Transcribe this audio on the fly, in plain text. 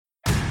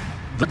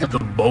The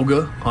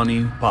Boga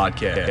Hunting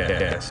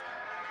Podcast.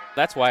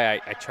 That's why I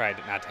tried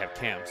not to have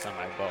cams on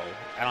my bow.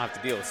 I don't have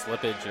to deal with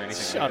slippage or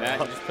anything like that.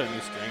 You just put a new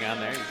string on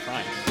there, you're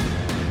fine.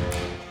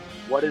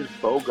 What is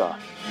Boga?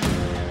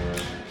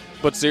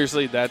 But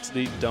seriously, that's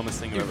the dumbest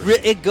thing I've ever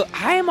seen.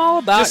 I am all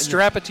about Just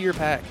strap it to your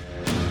pack.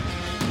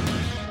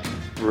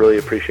 Really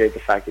appreciate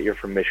the fact that you're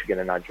from Michigan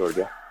and not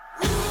Georgia.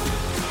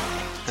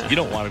 You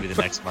don't want to be the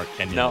next Mark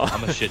Kenyon. No.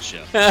 I'm a shit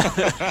show.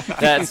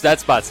 that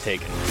spot's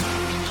taken.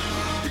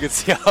 You can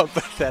see how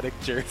pathetic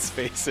Jared's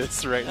face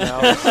is right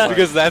now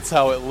because that's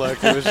how it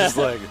looked. It was just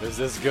like, is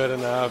this good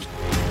enough?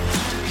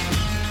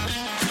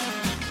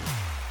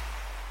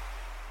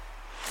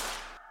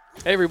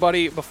 Hey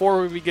everybody, before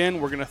we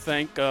begin, we're going to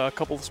thank a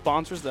couple of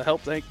sponsors that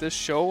help make this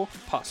show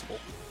possible.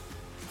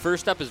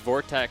 First up is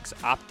Vortex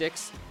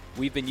Optics.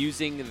 We've been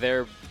using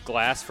their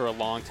glass for a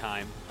long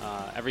time.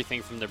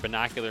 Everything from their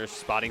binoculars,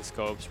 spotting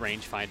scopes,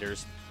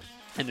 rangefinders,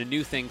 and a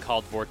new thing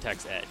called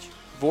Vortex Edge.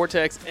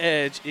 Vortex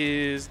Edge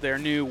is their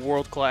new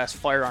world-class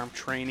firearm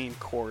training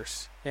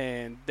course,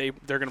 and they're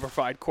going to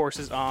provide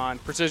courses on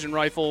precision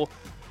rifle,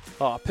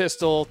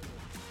 pistol,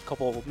 a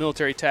couple of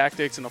military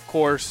tactics, and of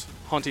course,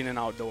 hunting and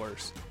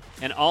outdoors.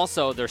 And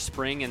also, their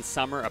spring and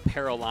summer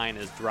apparel line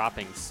is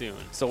dropping soon.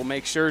 So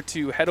make sure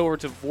to head over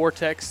to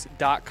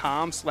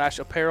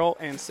vortex.com/apparel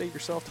and save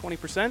yourself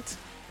 20%.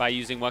 By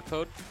using what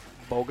code?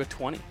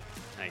 BOGA20.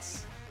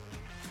 Nice.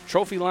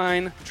 Trophy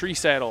line tree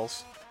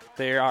saddles.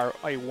 They are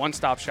a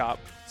one-stop shop.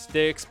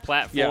 Sticks,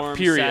 platforms,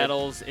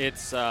 saddles.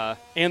 It's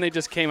and they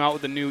just came out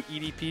with a new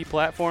EDP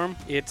platform.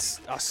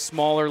 It's a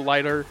smaller,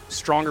 lighter,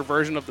 stronger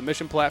version of the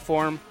Mission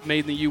platform, made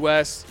in the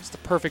U.S. It's the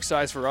perfect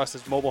size for us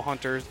as mobile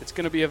hunters. It's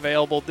going to be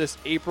available this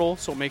April,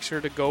 so make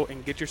sure to go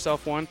and get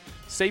yourself one.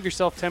 Save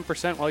yourself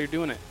 10% while you're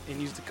doing it,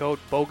 and use the code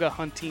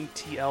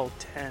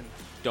BOGAHuntingTL10.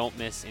 Don't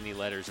miss any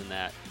letters in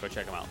that. Go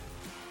check them out.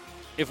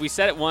 If we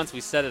said it once,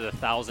 we said it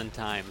 1,000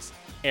 times.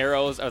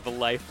 Arrows are the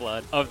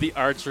lifeblood of the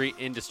archery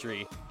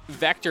industry.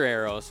 Vector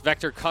arrows,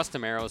 Vector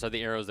custom arrows are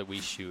the arrows that we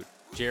shoot.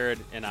 Jared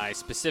and I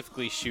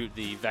specifically shoot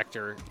the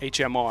Vector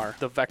HMR,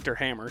 the Vector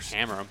hammers.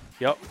 Hammer 'em.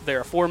 Yep,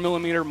 they're a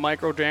 4mm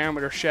micro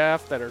diameter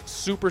shaft that are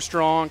super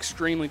strong,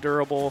 extremely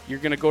durable. You're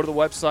going to go to the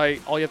website.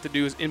 All you have to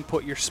do is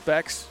input your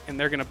specs, and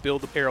they're going to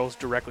build the arrows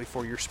directly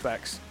for your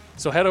specs.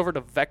 So head over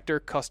to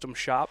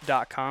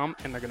vectorcustomshop.com,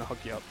 and they're going to hook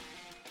you up.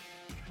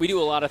 We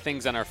do a lot of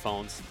things on our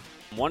phones.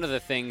 One of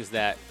the things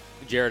that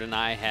Jared and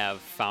I have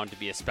found to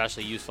be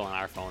especially useful on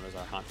our phone is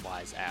our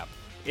HuntWise app.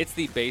 It's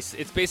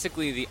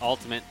basically the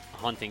ultimate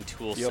hunting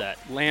tool set.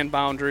 Land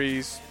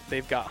boundaries.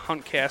 They've got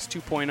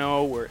HuntCast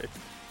 2.0 where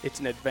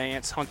it's an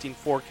advanced hunting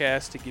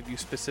forecast to give you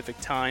specific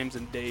times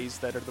and days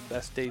that are the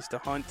best days to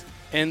hunt.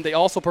 And they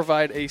also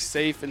provide a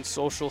safe and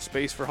social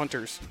space for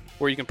hunters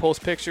where you can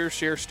post pictures,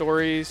 share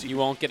stories. You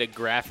won't get a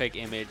graphic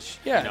image,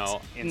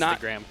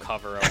 Instagram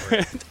cover over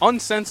it.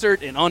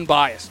 Uncensored and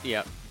unbiased.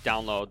 Yep.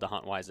 Download the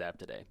HuntWise app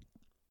today.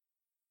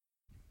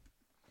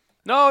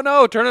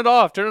 No, turn it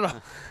off. Turn it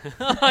off.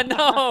 Oh,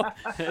 no.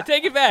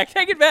 Take it back.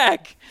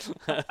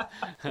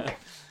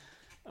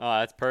 Oh,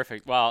 that's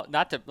perfect. Wow,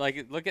 not to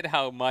look at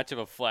how much of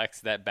a flex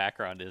that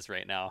background is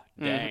right now.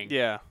 Dang.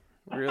 Yeah.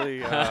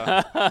 Really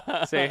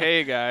say,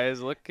 hey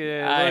guys, look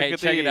at check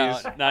these. it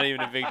out. Not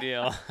even a big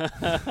deal.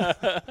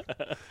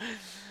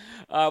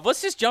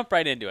 Let's just jump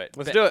right into it.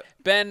 Let's do it.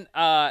 Ben,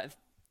 I'm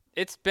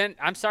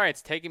sorry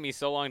it's taken me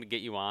so long to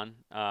get you on.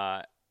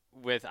 I'm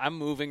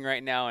moving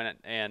right now,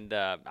 and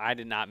I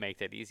did not make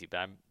that easy,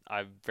 but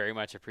I very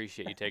much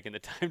appreciate you taking the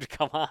time to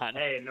come on.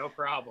 Hey, no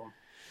problem.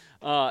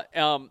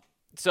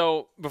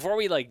 So before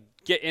we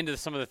get into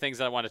some of the things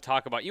that I want to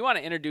talk about, you want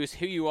to introduce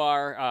who you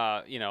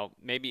are,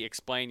 maybe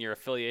explain your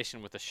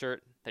affiliation with the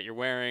shirt that you're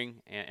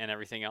wearing and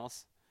everything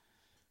else.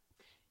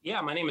 Yeah,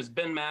 my name is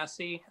Ben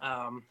Massie.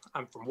 I'm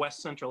from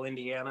West Central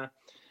Indiana.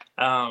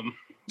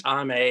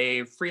 I'm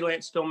a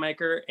freelance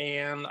filmmaker,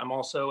 and I'm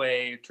also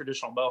a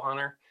traditional bow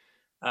hunter.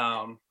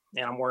 And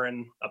I'm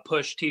wearing a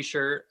Push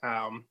t-shirt.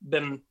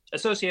 Been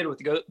associated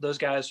with those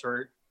guys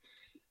for,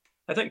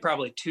 I think,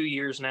 probably 2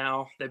 years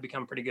now. They've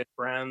become pretty good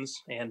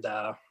friends, and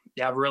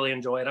I've really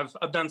enjoyed it.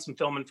 I've done some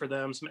filming for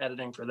them, some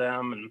editing for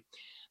them, and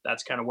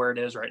that's kind of where it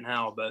is right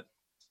now. But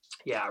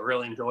yeah, I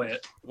really enjoy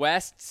it.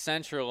 West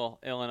Central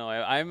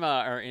Illinois.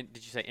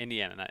 Did you say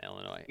Indiana, not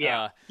Illinois?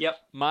 Yeah. Yep.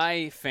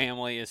 My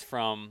family is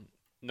from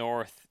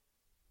northwest.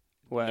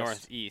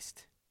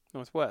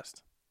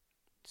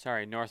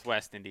 Sorry,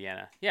 Northwest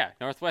Indiana. Yeah,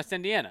 Northwest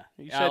Indiana.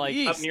 You said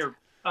east.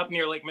 Up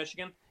near Lake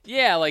Michigan.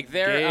 Yeah,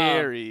 they're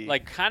Gary.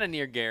 kind of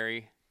near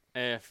Gary.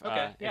 If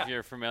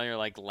you're familiar,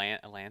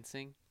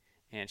 Lansing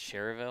and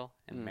Cherryville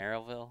and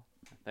Merrillville.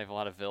 They have a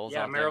lot of villas.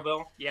 Yeah, out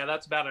Merrillville. Yeah,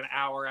 that's about an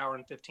hour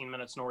and 15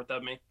 minutes north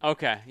of me.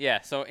 Okay,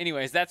 yeah. So,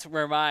 anyways, that's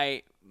where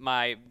my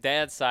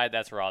dad's side.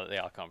 That's where they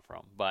all come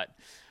from. But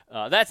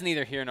that's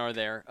neither here nor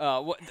there.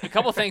 A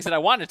couple things that I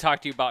wanted to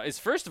talk to you about is,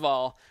 first of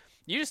all,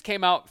 you just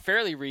came out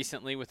fairly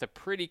recently with a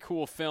pretty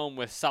cool film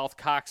with South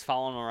Cox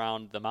following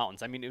around the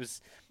mountains. I mean, it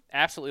was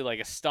absolutely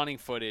a stunning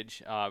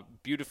footage,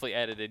 beautifully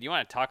edited. You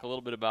want to talk a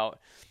little bit about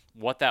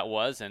what that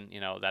was and,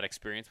 that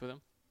experience with him?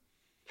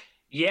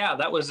 Yeah,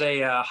 that was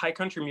a high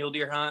country mule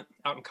deer hunt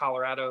out in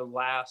Colorado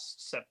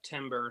last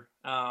September.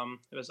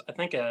 It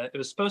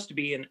was supposed to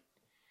be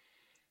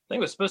I think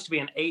it was supposed to be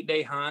an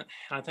 8-day hunt,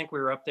 and I think we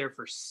were up there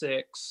for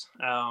 6.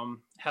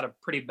 Had a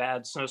pretty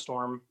bad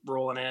snowstorm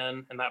rolling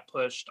in, and that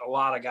pushed a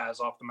lot of guys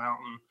off the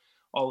mountain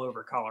all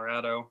over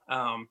Colorado.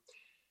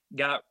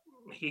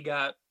 He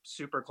got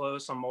super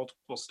close on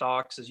multiple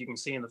stalks, as you can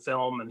see in the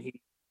film, and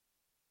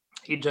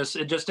it just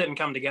didn't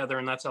come together,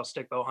 and that's how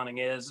stick bow hunting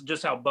is,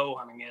 just how bow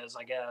hunting is,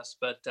 I guess,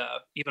 but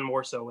even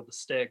more so with the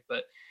stick.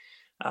 But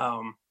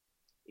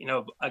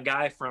a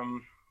guy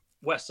from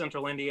West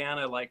Central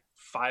Indiana, like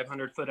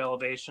 500-foot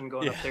elevation,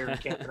 going up there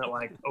and camping at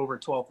like over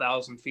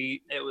 12,000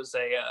 feet. It was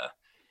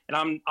and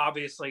I'm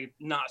obviously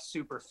not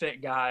super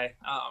fit guy.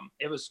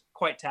 It was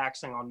quite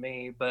taxing on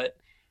me, but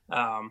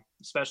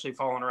especially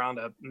falling around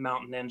a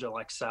mountain ninja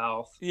like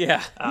South.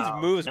 Yeah, he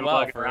moves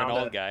well for an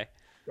old guy.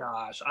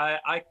 Gosh,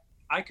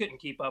 I couldn't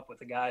keep up with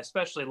the guy,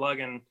 especially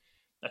lugging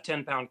a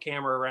 10-pound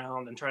camera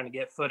around and trying to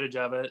get footage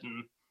of it.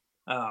 And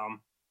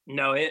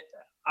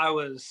I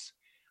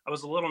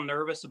was a little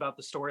nervous about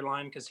the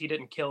storyline because he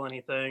didn't kill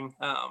anything.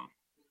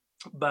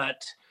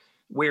 But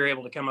we were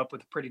able to come up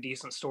with a pretty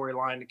decent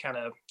storyline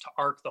to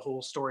arc the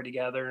whole story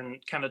together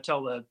and kind of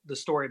tell the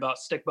story about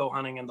stick bow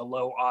hunting and the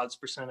low odds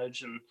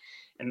percentage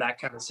and that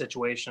kind of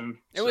situation.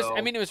 It was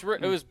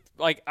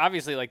like,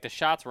 obviously, like, the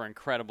shots were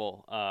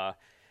incredible.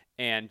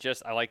 And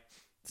just, I like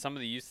some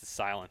of the use of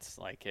silence.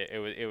 Like,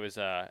 it was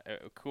a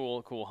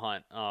cool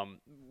hunt.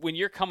 When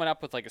you're coming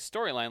up with like a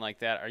storyline like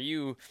that,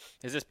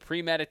 is this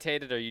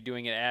premeditated? Are you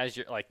doing it as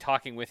you're like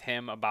talking with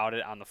him about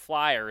it on the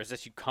fly, or is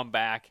this you come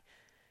back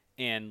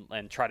and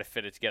try to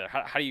fit it together?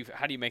 How do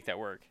you make that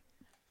work?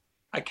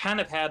 I kind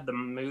of had the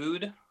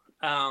mood,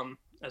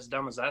 as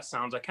dumb as that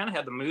sounds, I kind of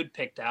had the mood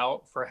picked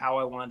out for how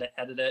I wanted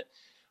to edit it.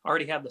 I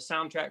already had the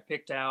soundtrack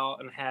picked out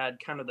and had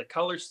kind of the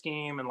color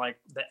scheme and like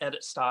the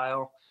edit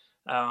style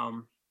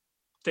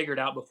figured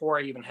out before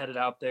I even headed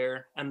out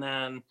there. And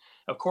then,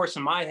 of course,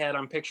 in my head,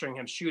 I'm picturing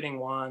him shooting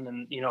one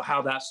and,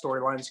 how that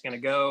storyline is going to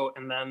go.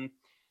 And then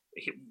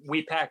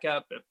we pack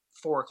up at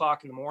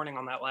 4:00 in the morning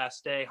on that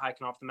last day,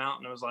 hiking off the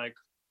mountain. It was like,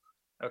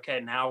 okay,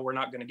 now we're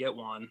not going to get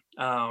one.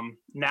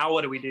 Now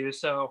what do we do?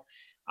 So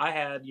I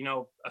had,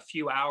 a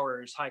few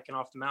hours hiking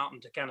off the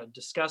mountain to kind of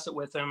discuss it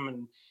with him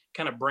and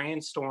kind of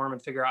brainstorm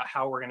and figure out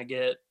how we're going to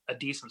get a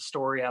decent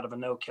story out of a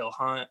no-kill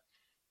hunt.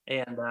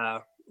 And,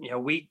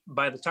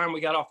 by the time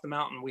we got off the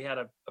mountain, we had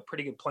a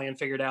pretty good plan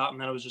figured out. And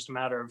then it was just a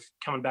matter of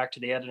coming back to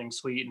the editing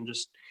suite and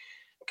just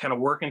kind of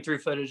working through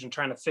footage and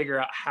trying to figure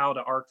out how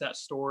to arc that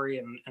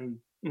story and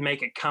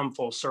make it come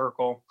full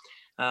circle.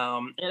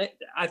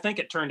 I think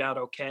it turned out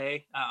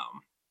okay.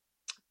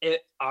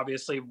 It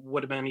obviously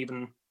would have been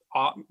even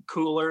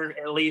cooler,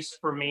 at least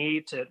for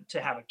me,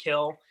 to have a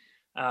kill.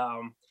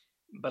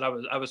 But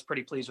I was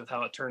pretty pleased with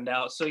how it turned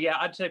out. So yeah,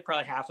 I'd say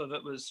probably half of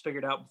it was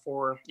figured out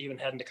before even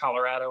heading to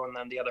Colorado, and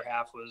then the other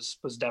half was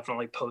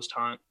definitely post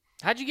hunt.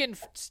 How'd you get in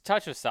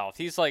touch with South?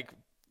 He's like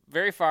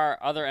very far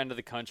other end of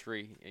the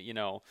country,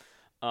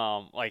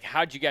 like,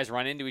 how'd you guys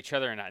run into each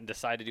other and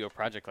decide to do a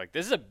project like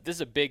this? This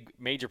is a big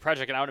major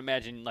project, and I would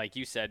imagine, like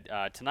you said,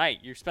 tonight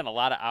you spent a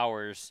lot of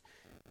hours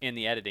in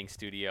the editing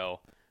studio.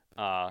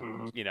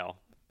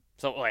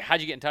 So like,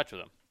 how'd you get in touch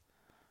with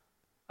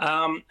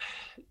him?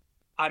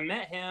 I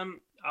met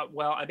him.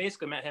 I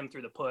basically met him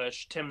through the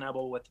Push. Tim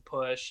Nebel with the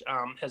Push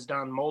has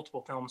done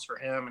multiple films for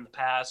him in the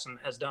past and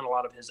has done a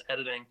lot of his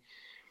editing.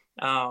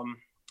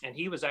 And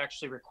he was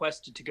actually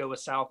requested to go with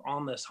South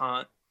on this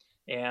hunt,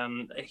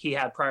 and he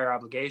had prior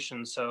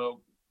obligations. So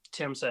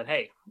Tim said,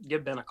 "Hey,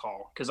 give Ben a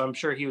call," because I'm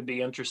sure he would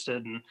be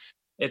interested. And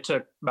it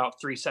took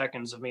about 3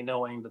 seconds of me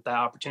knowing that the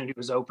opportunity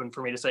was open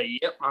for me to say,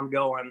 "Yep, I'm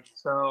going."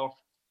 So,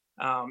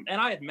 and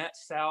I had met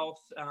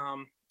South,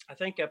 I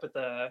think up at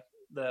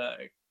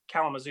the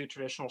Kalamazoo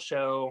traditional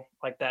show,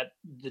 like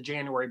the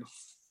January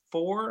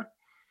before.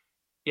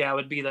 Yeah, it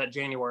would be that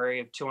January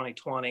of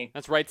 2020.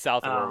 That's right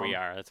south of where we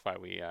are. That's why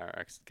we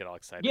get all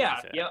excited. Yeah,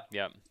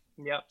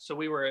 yep. So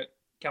we were at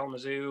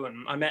Kalamazoo,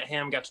 and I met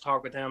him, got to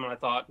talk with him, and I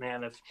thought,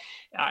 man,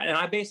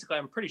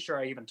 I'm pretty sure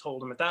I even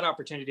told him if that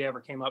opportunity ever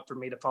came up for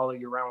me to follow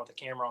you around with a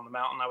camera on the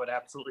mountain, I would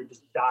absolutely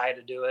just die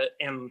to do it.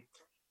 And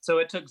so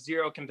it took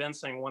zero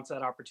convincing once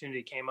that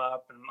opportunity came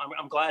up, and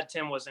I'm glad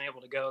Tim wasn't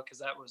able to go, because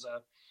that was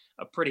a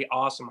pretty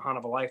awesome hunt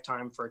of a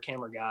lifetime for a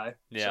camera guy.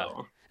 Yeah,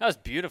 so that was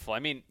beautiful. I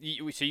mean,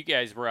 so you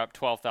guys were up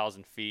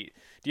 12,000 feet.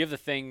 Do you have the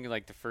thing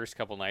like the first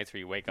couple nights where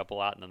you wake up a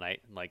lot in the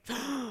night and like,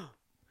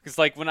 because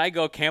like when I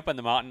go camp on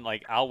the mountain,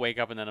 like I'll wake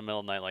up in the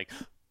middle of the night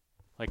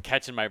like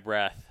catching my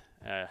breath.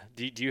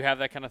 Do you have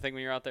that kind of thing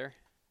when you're out there?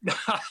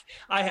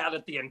 I had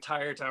it the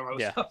entire time I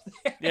was up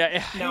there.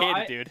 Yeah, no, I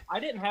hate it, dude. I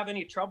didn't have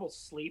any trouble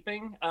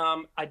sleeping.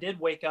 I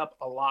did wake up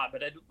a lot,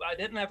 but I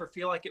didn't ever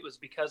feel like it was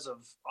because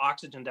of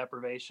oxygen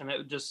deprivation.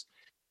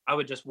 I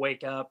would just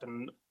wake up,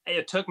 and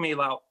it took me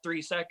about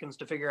 3 seconds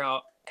to figure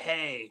out,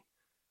 hey,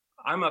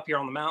 I'm up here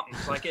on the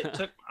mountains. Like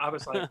I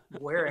was like,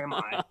 where am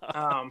I?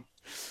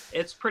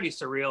 It's pretty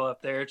surreal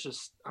up there. It's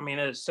just, I mean,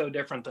 it is so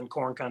different than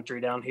corn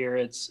country down here.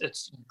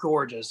 It's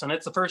gorgeous. And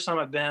it's the first time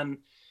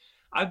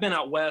I've been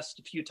out west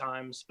a few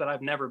times, but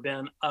I've never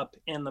been up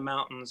in the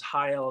mountains,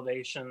 high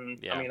elevation.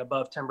 Yeah. I mean,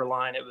 above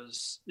timberline. It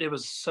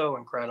was so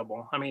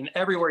incredible. I mean,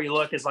 everywhere you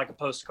look is like a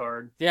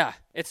postcard. Yeah,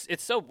 it's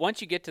so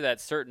once you get to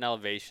that certain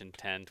elevation,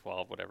 10,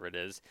 12, whatever it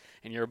is,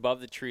 and you're above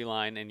the tree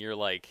line and you're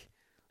like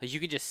you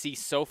can just see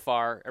so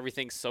far,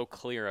 everything's so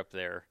clear up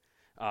there,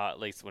 at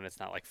least when it's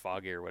not like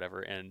foggy or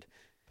whatever. And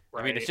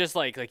Right. I mean, it's just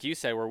like you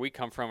said, where we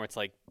come from, it's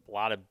like a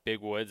lot of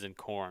big woods and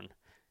corn,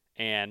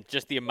 and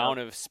just the amount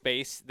of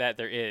space that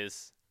there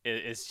is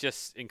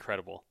just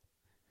incredible.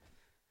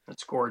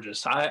 It's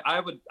gorgeous.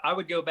 I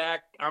would go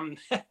back.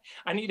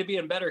 I need to be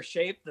in better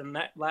shape than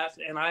that last.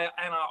 And I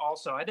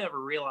never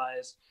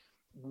realized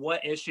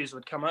what issues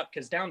would come up,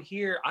 because down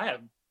here I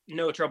have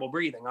no trouble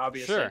breathing.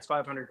 Obviously, Sure. It's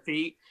 500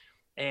 feet,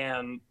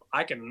 and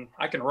I can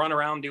run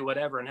around, do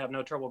whatever, and have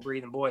no trouble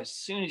breathing. Boy, as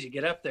soon as you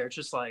get up there, it's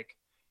just like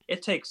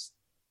it takes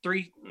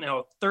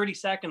 30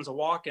 seconds of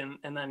walking,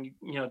 and then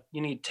you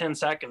need 10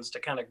 seconds to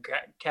kind of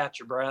catch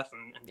your breath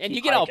and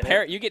you get all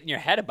you get in your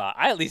head about.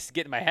 I at least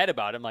get in my head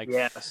about it. I'm like,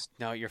 yes,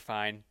 no, you're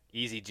fine,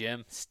 easy,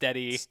 Jim,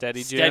 steady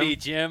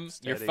Jim,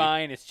 you're Steady.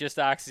 fine. It's just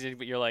oxygen,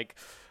 but you're like,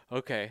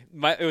 okay.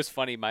 It was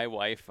funny. My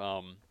wife,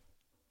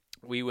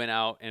 we went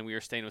out and we were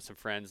staying with some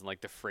friends in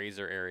like the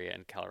Fraser area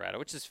in Colorado,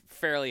 which is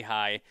fairly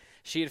high.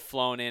 She had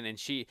flown in, and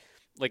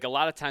like a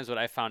lot of times what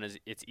I found is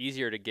it's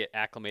easier to get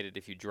acclimated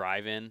if you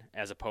drive in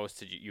as opposed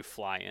to you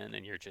fly in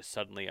and you're just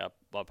suddenly up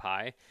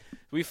high.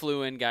 We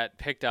flew in, got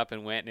picked up,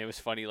 and went, and it was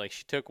funny. Like,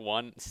 she took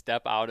one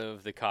step out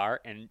of the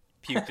car and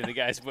puked in the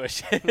guy's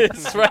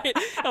bushes, right?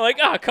 I'm like,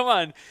 oh, come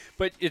on.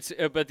 But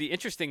but the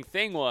interesting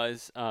thing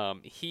was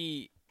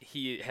he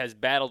has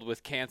battled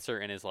with cancer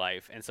in his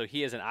life, and so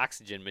he has an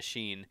oxygen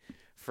machine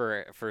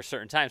for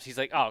certain times. He's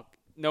like, oh,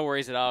 no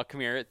worries at all.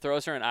 Come here. It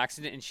throws her an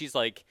oxygen, and she's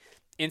like,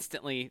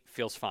 instantly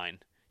feels fine.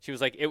 She was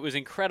like, it was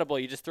incredible.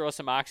 You just throw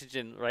some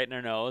oxygen right in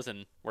her nose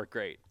and we're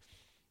great.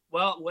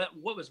 Well, what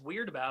was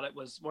weird about it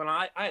was when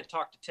I had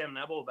talked to Tim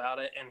Nebel about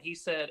it, and he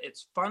said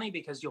it's funny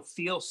because you'll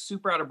feel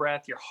super out of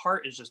breath. Your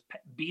heart is just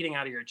beating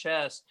out of your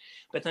chest.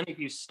 But then if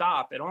you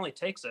stop, it only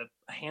takes a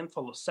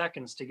handful of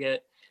seconds to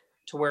get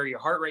to where your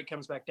heart rate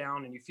comes back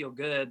down and you feel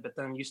good. But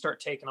then you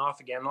start taking off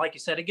again. Like you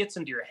said, it gets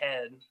into your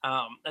head,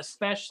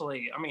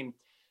 especially, I mean,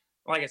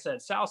 like I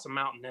said, Sal's a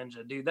mountain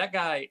ninja, dude. That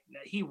guy,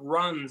 he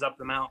runs up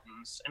the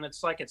mountains, and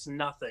it's like it's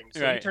nothing.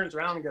 So Right. He turns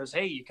around and goes,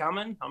 "Hey, you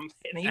coming?" And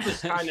he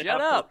was kind Shut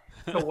enough up.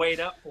 to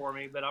wait up for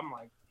me, but I'm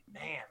like,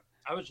 man,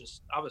 I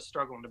was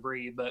struggling to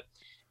breathe. But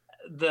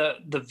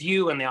the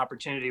view and the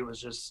opportunity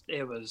was just,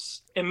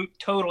 it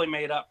totally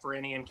made up for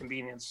any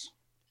inconvenience.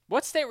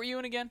 What state were you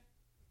in again?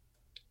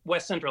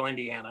 West Central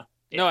Indiana.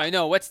 No, I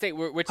know. What state?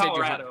 Which state?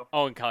 Colorado.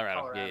 Oh, in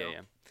Colorado. Colorado.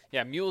 Yeah.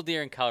 Yeah, mule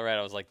deer in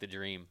Colorado is like the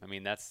dream. I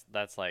mean, that's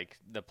like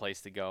the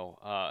place to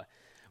go.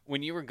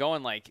 When you were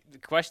going, like, the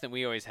question that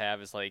we always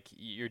have is, like,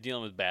 you're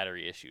dealing with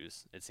battery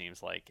issues, it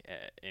seems like,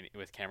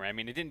 with camera. I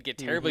mean, it didn't get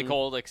terribly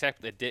cold,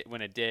 except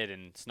when it did,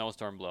 and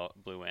snowstorm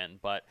blew in.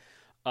 But,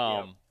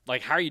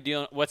 like, how are you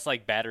dealing? What's,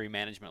 like, battery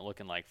management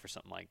looking like for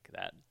something like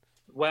that?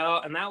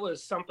 Well, and that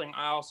was something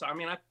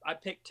I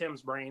picked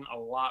Tim's brain a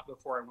lot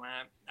before I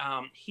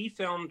went. He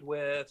filmed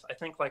with, I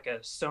think, like a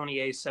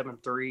Sony A7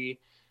 III,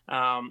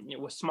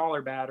 with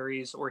smaller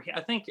batteries, or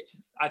I think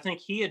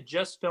he had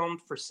just filmed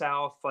for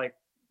South like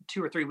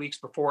 2 or 3 weeks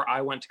before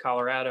I went to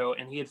Colorado,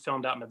 and he had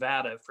filmed out in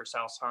Nevada for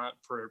South's hunt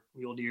for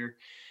mule deer.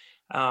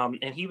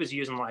 And he was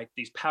using like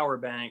these power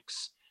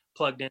banks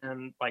plugged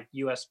in like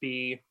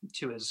USB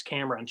to his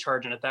camera and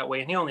charging it that way.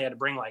 And he only had to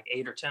bring like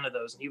 8 or 10 of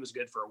those, and he was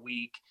good for a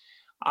week.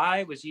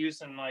 I was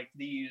using like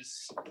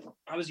these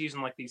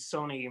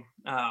Sony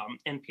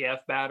NPF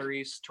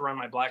batteries to run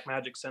my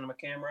Blackmagic cinema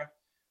camera.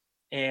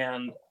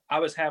 And I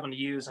was having to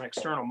use an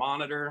external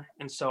monitor.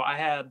 And so I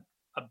had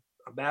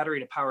a battery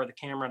to power the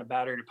camera and a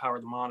battery to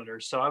power the monitor.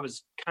 So I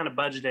was kind of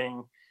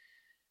budgeting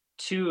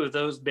 2 of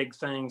those big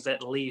things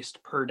at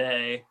least per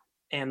day.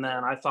 And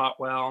then I thought,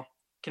 well,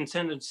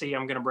 contingency,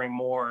 I'm going to bring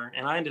more.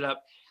 And I ended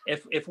up,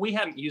 if we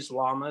hadn't used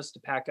llamas to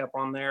pack up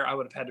on there, I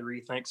would have had to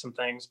rethink some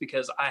things,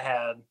 because I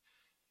had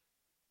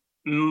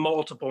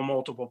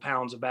multiple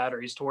pounds of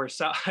batteries, to where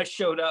I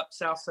showed up.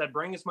 South said,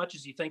 bring as much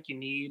as you think you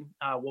need.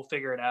 We'll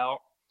figure it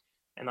out.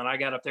 And then I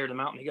got up there to the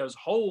mountain. He goes,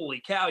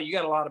 holy cow, you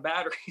got a lot of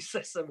batteries.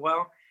 I said,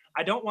 well,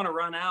 I don't want to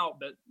run out,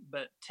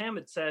 but Tim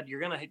had said, you're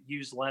going to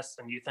use less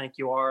than you think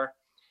you are.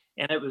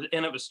 And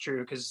it was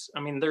true. Cause I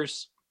mean,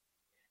 there's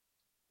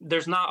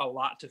not a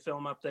lot to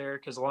film up there,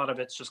 because a lot of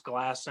it's just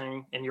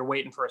glassing and you're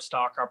waiting for a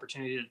stock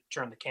opportunity to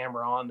turn the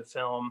camera on to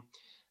film.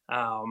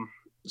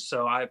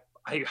 So I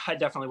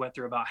definitely went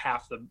through about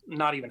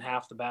not even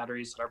half the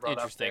batteries that I brought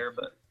up there,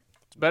 but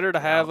it's better to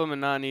have them and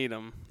not need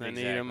them than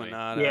need them Exactly. and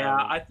not.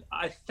 yeah,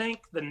 I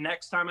think the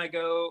next time I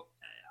go,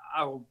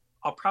 I'll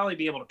probably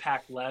be able to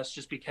pack less,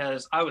 just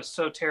because I was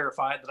so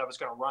terrified that I was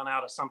going to run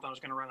out of something. I was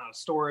going to run out of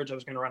storage. I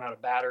was going to run out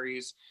of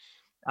batteries.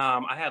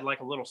 I had like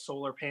a little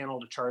solar panel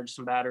to charge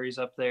some batteries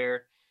up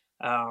there,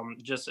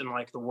 just in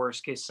like the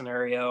worst case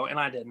scenario. And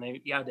I didn't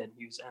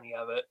use any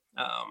of it.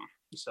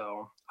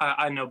 So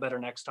I know better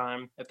next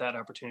time if that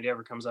opportunity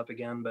ever comes up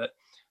again. But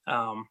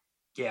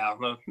yeah,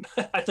 no,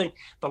 I think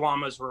the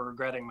llamas were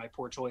regretting my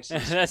poor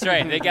choices. That's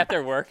right. They got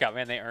their workout,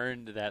 man. They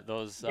earned that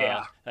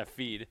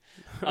feed.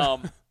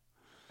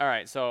 All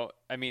right, so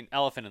I mean,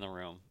 elephant in the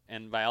room,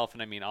 and by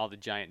elephant I mean all the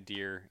giant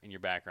deer in your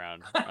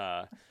background.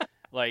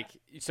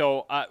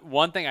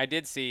 One thing I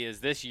did see is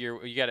this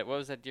year you got it. What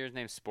was that deer's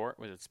name?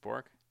 Was it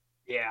Spork?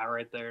 Yeah,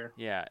 right there.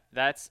 Yeah,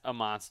 that's a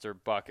monster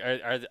buck.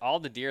 Are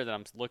all the deer that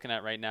I'm looking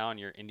at right now in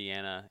your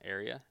Indiana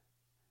area?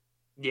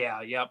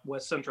 Yeah, yep,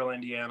 West Central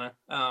Indiana.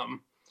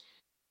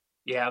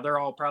 Yeah, they're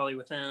all probably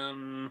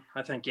within.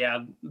 I think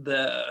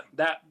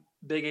that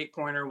big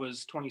 8-pointer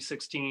was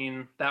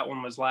 2016. That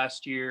one was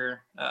last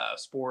year.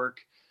 Spork,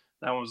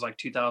 that one was like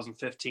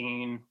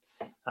 2015.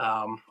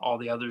 All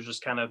the others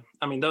just kind of.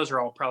 I mean, those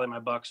are all probably my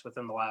bucks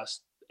within the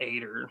last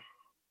 8 or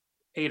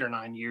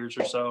 9 years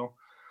or so.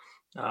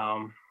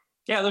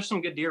 Yeah, there's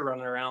some good deer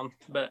running around,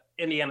 but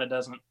Indiana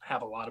doesn't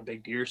have a lot of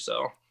big deer,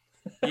 so.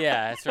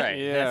 Yeah, that's right.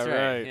 Yeah, that's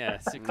right. right. Yeah,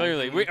 so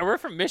clearly we're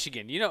from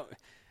Michigan. You know,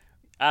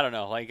 I don't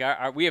know. Like,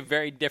 we have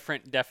very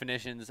different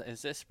definitions.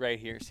 Is this right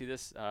here? See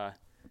this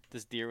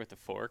this deer with the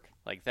fork?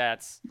 Like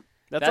that's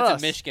us.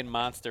 a Michigan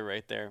monster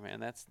right there, man.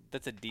 That's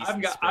a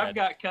decent I've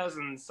got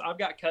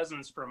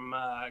cousins from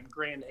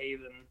Grand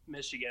Haven,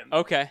 Michigan.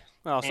 Okay.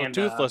 Oh, so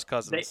toothless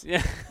cousins.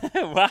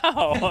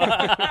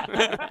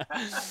 Wow.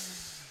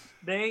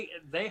 They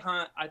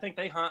hunt. I think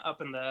they hunt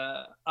up in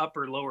the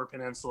upper lower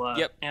peninsula.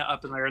 Yep.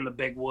 Up in there in the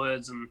big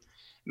woods, and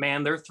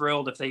man, they're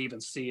thrilled if they even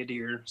see a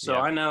deer. So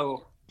Yeah.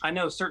 I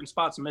know certain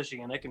spots in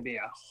Michigan it can be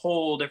a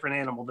whole different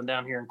animal than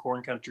down here in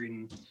corn country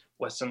in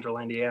West Central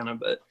Indiana.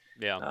 But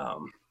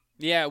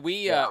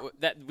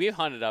we've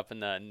hunted up in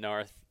the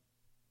north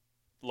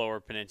lower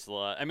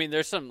peninsula. I mean,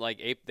 there's some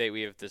like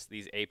we have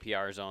these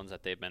APR zones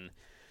that they've been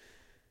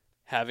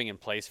having in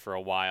place for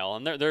a while,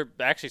 and they're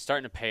actually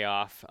starting to pay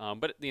off.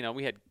 But you know,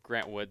 we had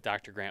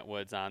Dr. Grant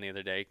Woods on the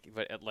other day,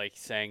 but like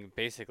saying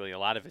basically a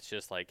lot of it's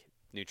just like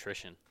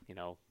nutrition. You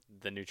know,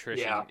 the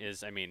nutrition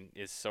is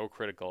so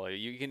critical.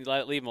 You can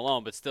leave them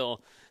alone, but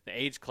still, the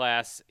age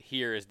class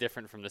here is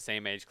different from the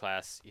same age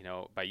class, you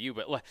know, by you.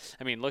 But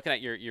I mean, looking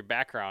at your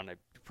background,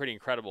 pretty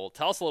incredible.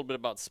 Tell us a little bit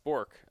about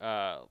Spork.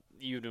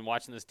 You've been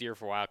watching this deer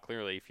for a while,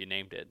 clearly, if you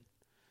named it.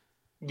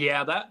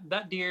 Yeah,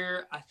 that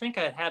deer, I think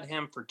I had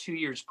him for 2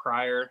 years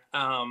prior.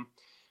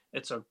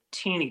 It's a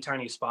teeny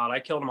tiny spot.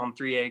 I killed him on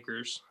 3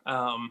 acres.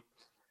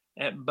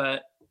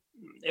 But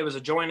it was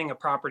adjoining a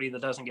property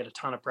that doesn't get a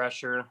ton of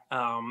pressure.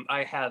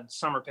 I had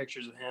summer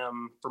pictures of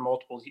him for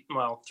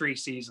 3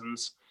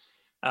 seasons.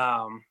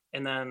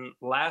 And then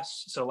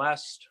last year,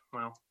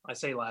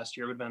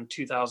 it would have been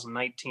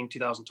 2019,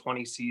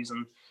 2020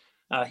 season.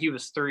 He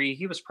was 3.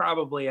 He was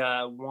probably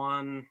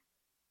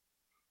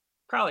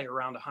probably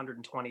around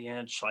 120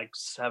 inch, like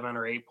 7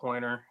 or 8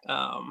 pointer.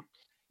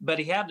 But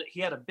he had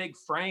a big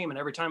frame, and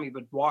every time he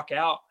would walk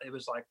out, it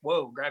was like,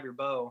 whoa, grab your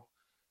bow.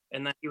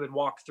 And then he would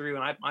walk through,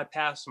 and I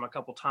passed him a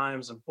couple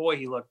times, and boy,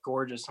 he looked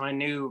gorgeous. And I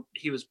knew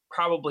he was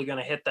probably going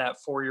to hit that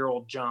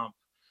 4-year-old jump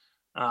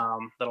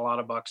that a lot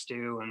of bucks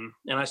do. And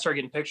I started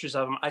getting pictures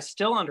of him. I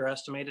still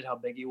underestimated how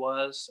big he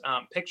was.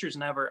 Pictures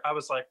never, I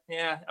was like,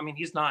 yeah, I mean,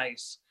 he's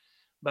nice.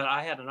 But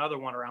I had another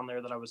one around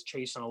there that I was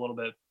chasing a little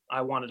bit.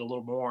 I wanted a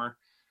little more.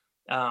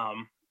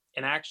 And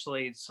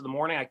actually, so the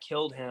morning I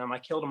killed him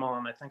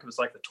on, I think it was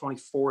like the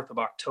 24th of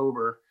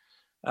October,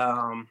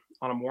 on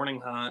a morning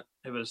hunt.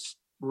 It was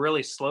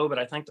really slow, but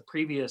I think the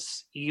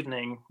previous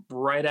evening,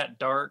 right at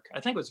dark, I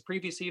think it was the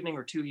previous evening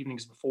or 2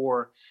 evenings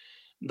before,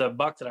 the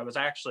buck that I was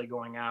actually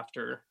going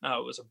after,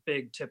 was a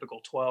big typical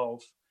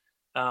 12.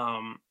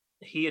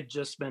 He had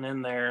just been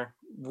in there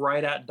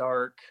right at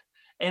dark.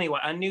 Anyway,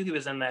 I knew he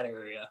was in that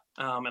area.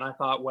 And I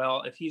thought,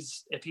 well, if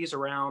he's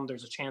around,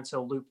 there's a chance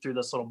he'll loop through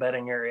this little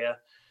bedding area.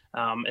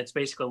 It's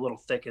basically a little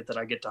thicket that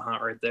I get to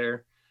hunt right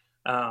there.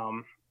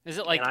 Is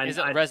it like, is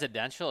it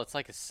residential? It's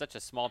like such a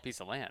small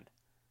piece of land.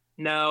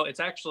 No, it's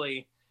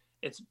actually,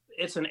 it's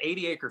an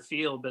 80-acre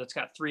field, but it's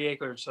got 3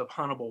 acres of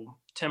huntable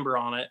timber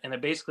on it. And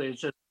it basically is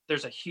just,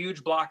 there's a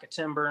huge block of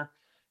timber,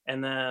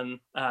 and then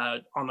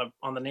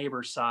on the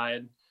neighbor's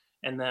side,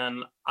 and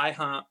then I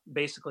hunt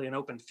basically an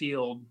open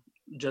field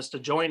just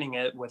adjoining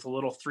it with a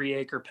little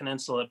 3-acre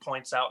peninsula that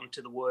points out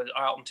into the wood,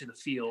 out into the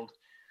field.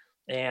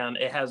 And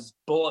it has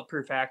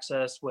bulletproof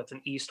access with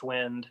an east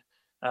wind,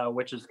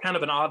 which is kind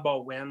of an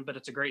oddball wind, but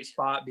it's a great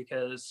spot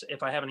because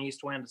if I have an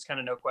east wind, it's kind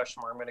of no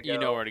question where I'm going to go. You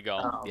know where to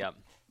go.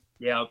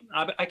 Yeah.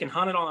 I can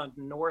hunt it on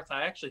north.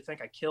 I actually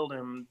think I killed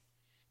him.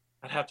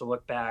 I'd have to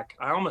look back.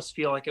 I almost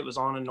feel like it was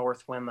on a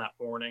north wind that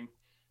morning.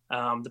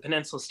 The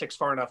peninsula sticks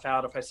far enough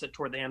out. If I sit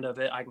toward the end of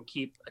it, I can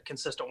keep a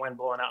consistent wind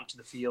blowing out into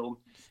the field.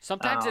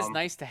 Sometimes it's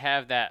nice to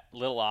have that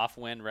little off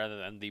wind rather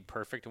than the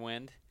perfect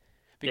wind,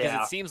 because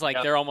it seems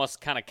like they're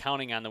almost kind of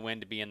counting on the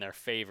wind to be in their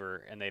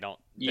favor, and they don't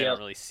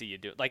really see you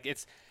do it. Like,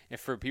 it's,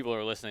 if for people who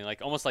are listening,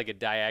 like almost like a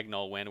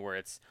diagonal wind where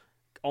it's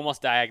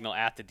almost diagonal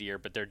at the deer,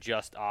 but they're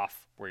just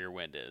off where your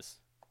wind is.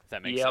 If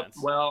that makes Yep.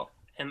 sense. Well,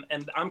 and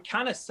I'm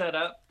kind of set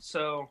up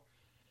so.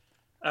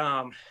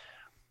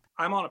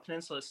 I'm on a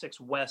peninsula that sticks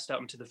west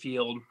out into the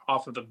field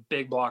off of a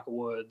big block of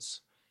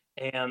woods,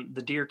 and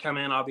the deer come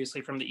in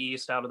obviously from the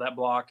east out of that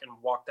block and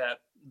walk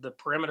the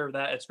perimeter of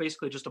that. It's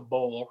basically just a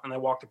bowl, and they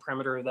walk the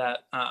perimeter of that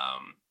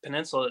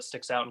peninsula that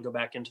sticks out and go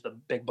back into the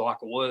big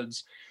block of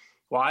woods.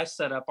 Well, I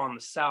set up on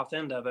the south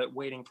end of it,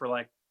 waiting for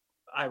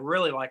I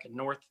really like a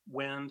north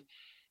wind,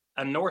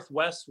 a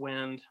northwest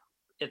wind.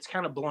 It's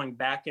kind of blowing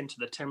back into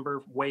the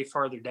timber way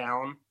farther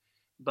down,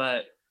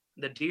 but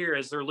the deer,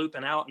 as they're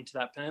looping out into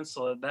that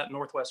peninsula, that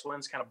northwest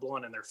wind's kind of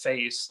blowing in their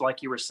face,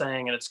 like you were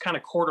saying, and it's kind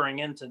of quartering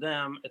into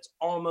them. It's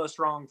almost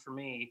wrong for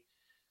me.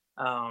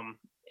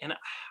 And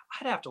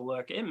I'd have to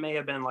look. It may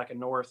have been like a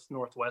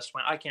northwest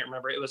wind. I can't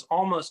remember. It was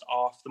almost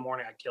off the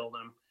morning I killed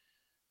him.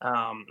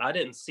 I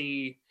didn't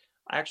see,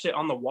 actually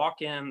on the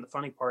walk-in, the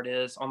funny part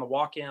is on the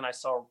walk-in, I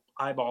saw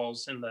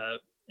eyeballs in the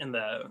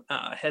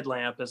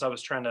headlamp as I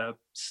was trying to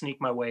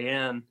sneak my way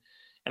in.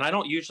 And I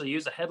don't usually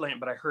use a headlamp,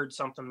 but I heard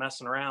something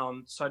messing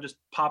around. So I just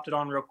popped it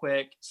on real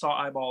quick, saw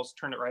eyeballs,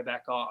 turned it right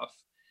back off.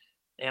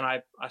 And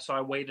I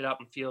waited out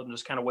in the field and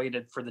just kind of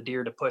waited for the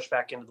deer to push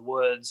back into the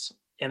woods.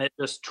 And it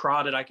just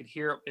trotted. I could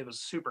hear it. It was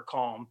super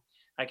calm.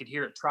 I could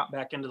hear it trot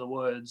back into the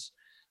woods.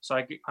 So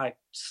I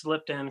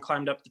slipped in,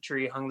 climbed up the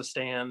tree, hung the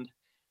stand.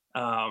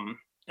 And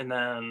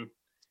then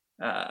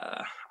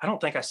I don't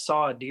think I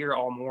saw a deer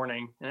all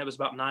morning. And it was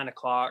about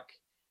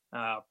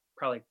 9:00,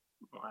 probably,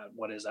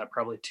 what is that?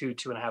 Probably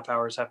 2.5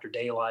 hours after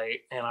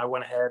daylight. And I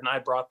went ahead and I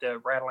brought the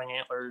rattling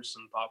antlers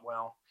and thought,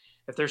 well,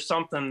 if there's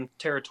something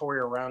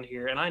territorial around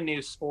here, and I knew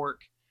Spork,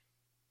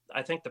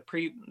 I think the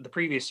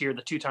previous year,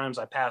 the 2 times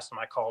I passed him,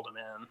 I called him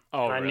in.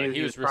 Oh, and I really? knew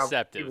He was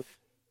receptive. He was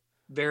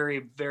very,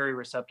 very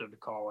receptive to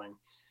calling.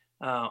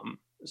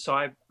 So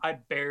I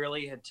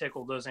barely had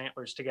tickled those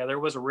antlers together. It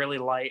was a really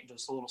light,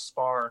 just a little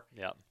spar.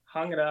 Yeah.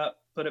 Hung it up,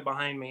 put it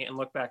behind me, and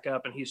looked back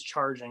up, and he's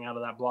charging out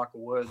of that block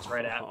of woods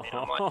right at me. And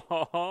I'm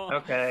like,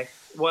 okay.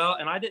 Well,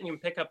 and I didn't even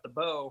pick up the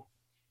bow.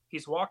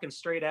 He's walking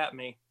straight at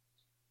me.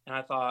 And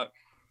I thought,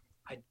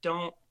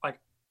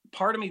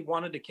 part of me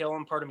wanted to kill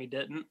him, part of me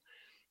didn't.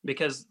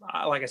 Because,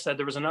 like I said,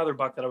 there was another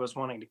buck that I was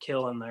wanting to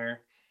kill in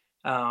there.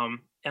 And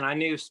I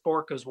knew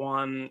Spork was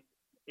one.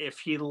 If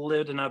he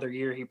lived another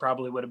year, he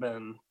probably would have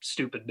been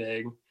stupid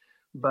big.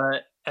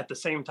 But at the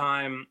same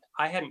time,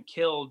 I hadn't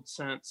killed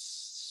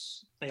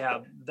since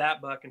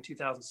that buck in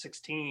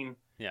 2016.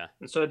 Yeah.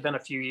 And so it'd been a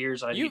few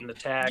years I'd eaten the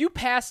tag. You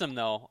pass him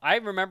though. I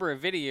remember a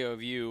video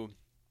of you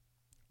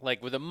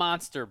like with a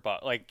monster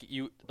buck,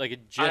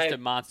 a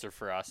monster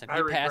for us, and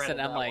he passed it.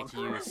 And I'm like,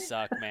 you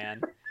suck,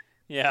 man.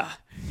 Yeah.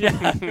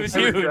 It was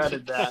huge. I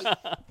regretted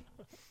that.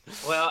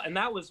 Well, and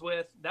that was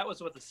with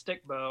a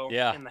stick bow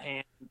in the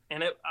hand,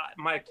 and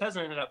my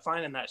cousin ended up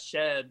finding that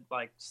shed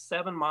like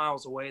 7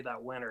 miles away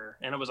that winter,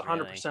 and it was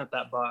 100%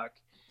 that buck.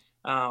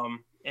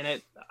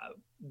 And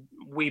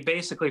we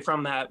basically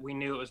from that we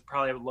knew it was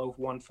probably a low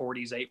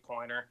 140s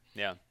 8-pointer.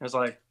 Yeah, it was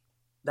like,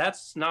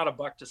 that's not a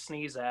buck to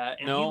sneeze at,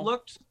 and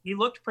he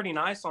looked pretty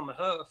nice on the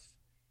hoof,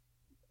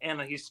 and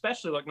he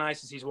especially looked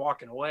nice as he's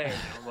walking away. And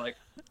I was like,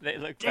 they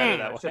look better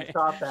that way. I should have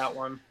shot that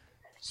one.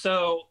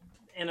 So,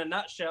 in a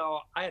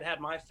nutshell, I had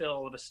my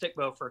fill of a stick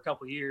bow for a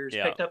couple of years,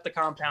 picked up the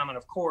compound, and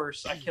of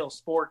course, I killed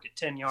Spork at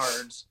 10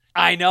 yards.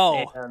 I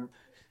know. And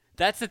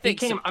that's the thing.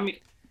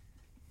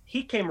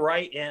 He came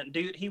right in.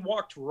 Dude, he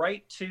walked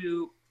right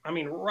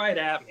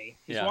at me.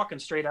 He's walking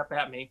straight up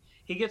at me.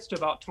 He gets to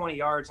about 20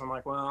 yards. I'm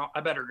like, well,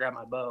 I better grab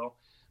my bow.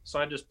 So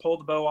I just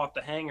pulled the bow off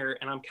the hanger,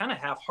 and I'm kind of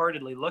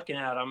half-heartedly looking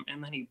at him,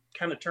 and then he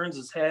kind of turns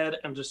his head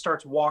and just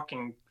starts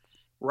walking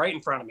right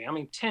in front of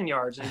me. 10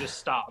 yards, and just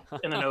stopped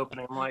in an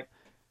opening. I'm like,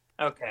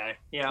 okay,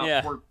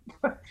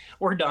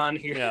 we're done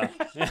here.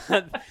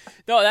 Yeah.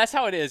 No, that's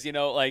how it is.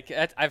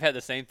 I've had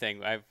the same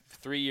thing. I've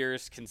 3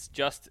 years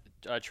just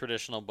a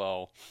traditional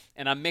bow,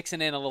 and I'm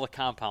mixing in a little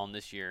compound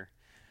this year.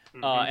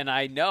 Mm-hmm. And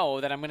I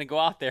know that I'm going to go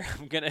out there.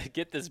 I'm going to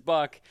get this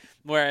buck.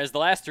 Whereas the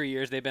last 3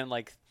 years they've been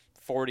like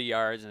 40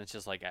 yards, and it's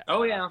just like,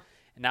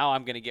 now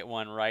I'm going to get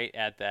one right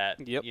at that,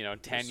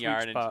 10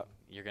 yard, and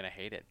you're going to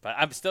hate it. But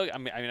I'm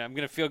going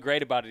to feel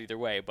great about it either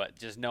way. But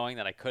just knowing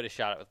that I could have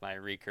shot it with my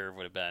recurve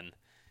would have been.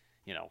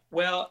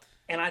 Well,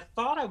 and I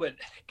thought I would,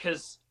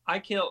 because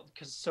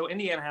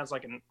Indiana has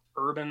like an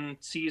urban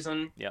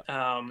season. Yep.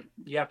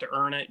 You have to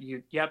earn it.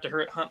 You have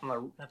to hunt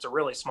that's a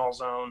really small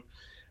zone.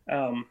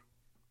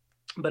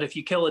 But if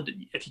you kill a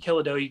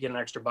doe, you get an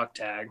extra buck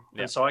tag.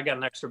 Yep. And so I got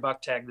an extra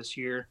buck tag this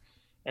year.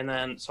 And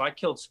then, so I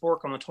killed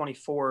Spork on the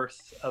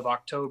 24th of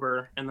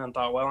October, and then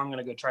thought, well, I'm going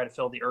to go try to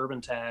fill the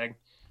urban tag.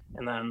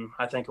 And then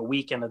I think a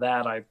week into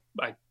that, I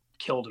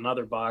killed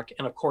another buck,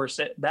 and of course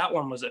that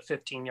one was at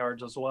 15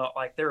 yards as well.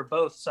 Like, they were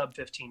both sub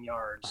 15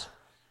 yards,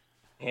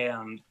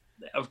 and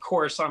of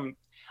course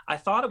I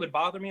thought it would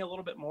bother me a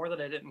little bit more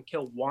that I didn't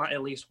kill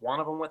at least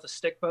one of them with a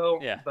stick bow.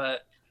 Yeah,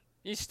 but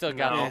you still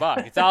got the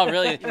buck. It's all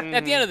really at the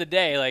end of the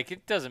day, like,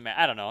 it doesn't matter.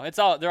 I don't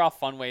know. They're all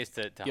fun ways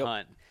to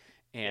hunt,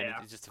 and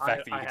it's just the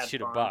fact that you can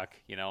shoot a buck.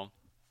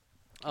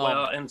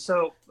 Well, and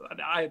so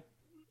I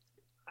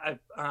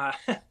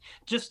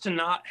just to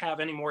not have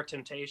any more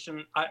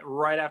temptation,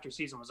 right after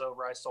season was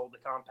over, I sold the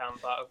compound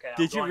and thought, okay.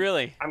 Did you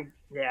really?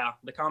 Yeah,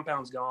 the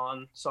compound's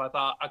gone. So I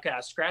thought, okay, I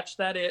scratched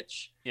that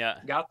itch. Yeah.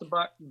 Got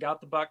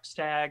the bucks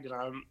tagged, and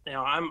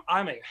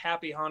I'm a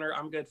happy hunter.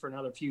 I'm good for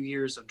another few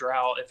years of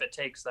drought if it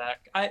takes that.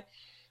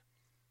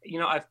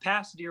 I've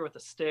passed deer with a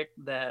stick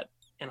that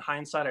in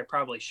hindsight I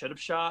probably should have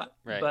shot.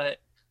 Right.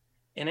 But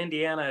in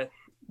Indiana,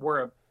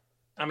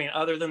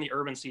 other than the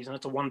urban season,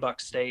 it's a 1 buck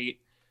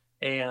state,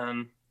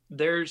 and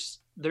there's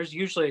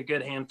usually a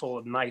good handful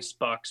of nice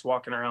bucks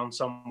walking around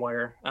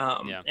somewhere.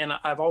 And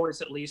I've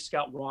always at least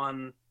got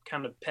one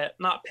kind of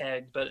not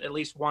pegged, but at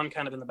least one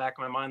kind of in the back of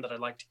my mind that I'd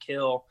like to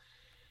kill.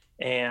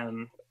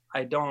 And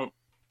I don't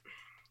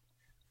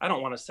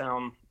want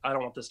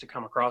this to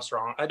come across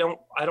wrong. I don't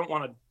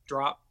want to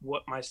drop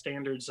what my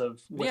standards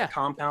of what the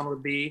compound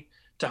would be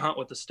to hunt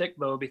with the stick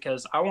bow,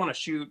 because I want to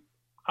shoot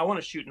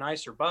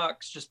nicer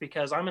bucks just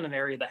because I'm in an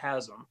area that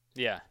has them.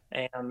 Yeah.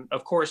 And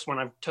of course, when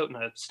I'm toting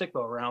a stick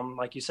bow around,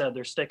 like you said,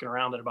 they're sticking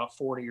around at about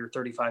 40 or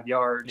 35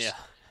 yards. Yeah.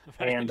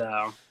 And,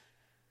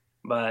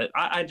 but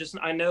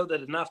I know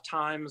that enough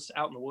times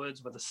out in the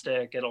woods with a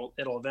stick, it'll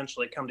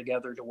eventually come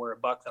together to where a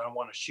buck that I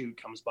want to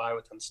shoot comes by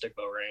within stick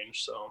bow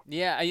range. So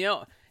yeah,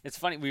 it's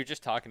funny. We were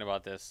just talking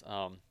about this.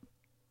 I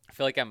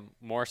feel like I'm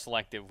more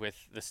selective with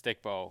the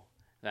stick bow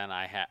than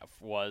I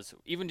was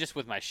even just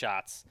with my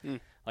shots.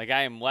 Like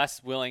I am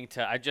less willing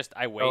to.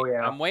 I wait. Oh,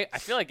 yeah. I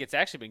feel like it's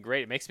actually been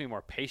great. It makes me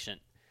more patient.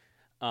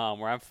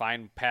 Where I'm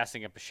fine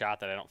passing up a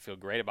shot that I don't feel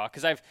great about,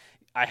 because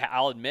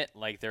I'll admit,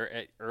 like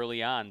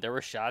early on there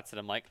were shots that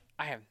I'm like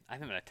I'm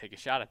gonna take a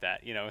shot at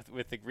that,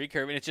 with the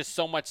recurve, and it's just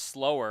so much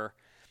slower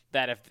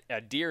that if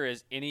a deer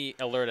is any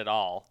alert at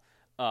all,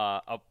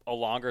 a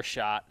longer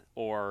shot,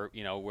 or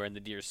when the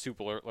deer is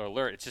super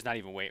alert, it's just not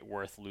even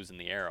worth losing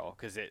the arrow,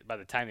 because by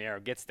the time the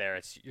arrow gets there,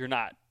 you're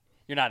not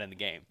in the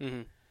game.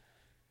 Mm-hmm.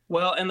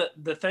 Well, and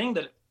the thing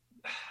that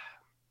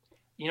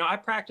I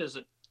practice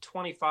at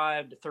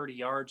 25 to 30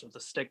 yards with a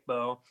stick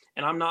bow,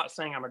 and I'm not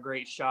saying I'm a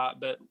great shot,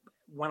 but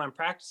when I'm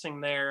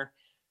practicing there,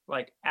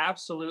 like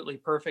absolutely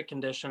perfect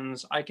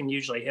conditions, I can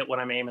usually hit what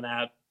I'm aiming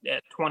at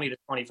 20 to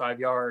 25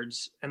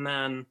 yards. And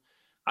then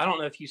I don't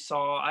know if you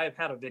saw, I've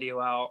had a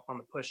video out on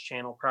the Push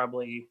channel,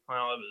 probably, it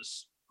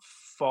was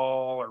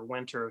fall or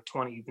winter of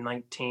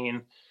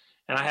 2019.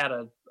 And I had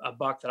a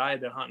buck that I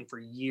had been hunting for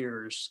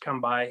years come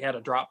by. He had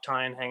a drop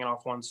tine hanging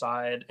off one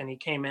side, and he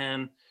came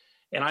in,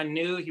 and I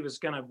knew he was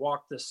going to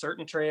walk this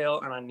certain trail,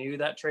 and I knew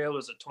that trail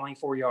was at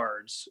 24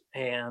 yards.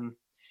 And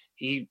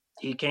he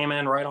came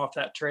in right off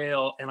that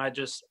trail, and I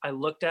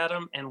looked at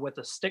him, and with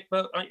the stick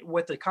bow,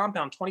 with the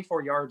compound,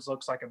 24 yards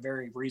looks like a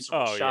very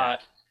reasonable shot.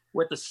 Yeah.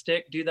 With the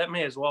stick, dude, that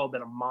may as well have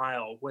been a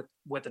mile with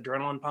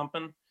adrenaline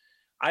pumping.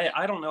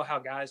 I don't know how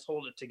guys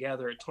hold it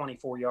together at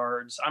 24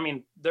 yards. I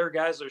mean, there are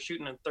guys that are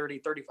shooting in 30,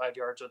 35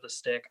 yards with a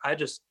stick. I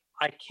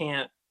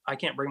can't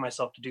bring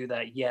myself to do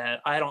that yet.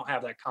 I don't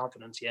have that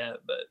confidence yet.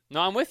 But no,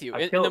 I'm with you.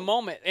 In the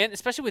moment, and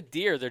especially with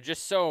deer, they're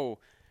just so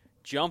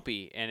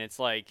jumpy, and it's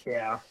like,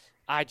 yeah,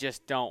 I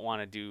just don't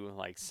want to do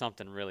like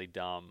something really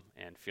dumb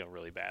and feel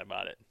really bad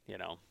about it,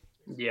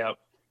 Yep.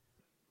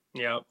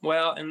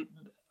 Well, and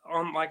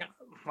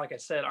like I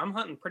said, I'm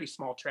hunting pretty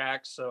small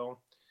tracks, so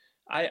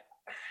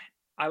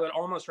I would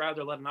almost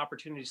rather let an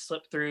opportunity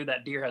slip through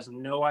that deer has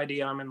no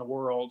idea I'm in the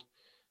world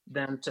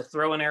than to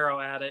throw an arrow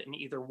at it and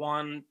either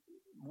one,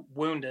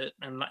 wound it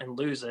and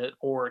lose it,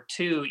 or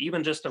two,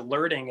 even just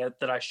alerting it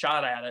that I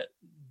shot at it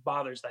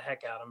bothers the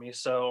heck out of me.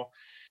 So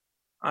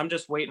I'm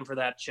just waiting for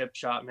that chip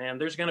shot, man.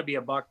 There's going to be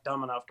a buck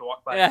dumb enough to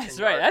walk by. Yeah, that's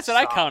right. That's what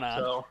I count on.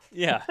 So.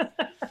 Yeah.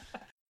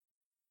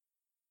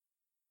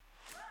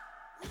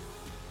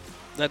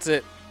 That's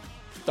it.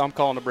 I'm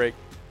calling a break.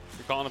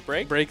 You're calling a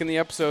break? Break in the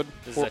episode.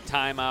 This is a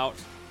timeout.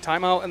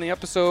 Timeout in the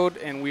episode,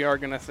 and we are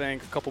going to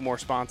thank a couple more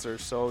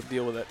sponsors, so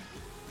deal with it.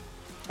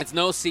 It's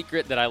no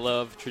secret that I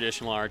love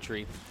traditional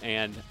archery,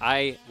 and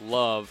I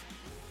love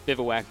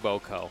Bivouac Bow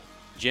Co.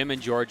 Jim in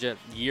Georgia,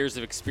 years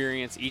of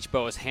experience. Each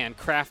bow is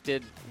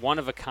handcrafted, one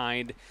of a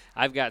kind.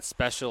 I've got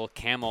special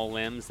camo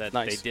limbs that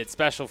they did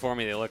special for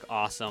me. They look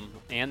awesome,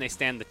 and they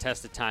stand the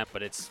test of time,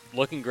 but it's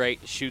looking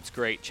great, shoots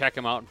great. Check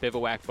them out,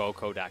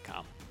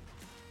 bivouacbowco.com.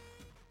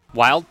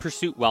 Wild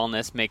Pursuit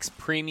Wellness makes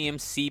premium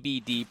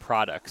CBD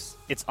products.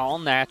 It's all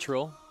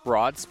natural,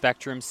 broad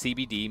spectrum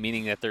CBD,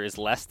 meaning that there is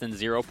less than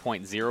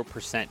 0.0%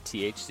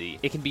 THC.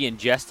 It can be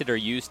ingested or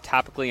used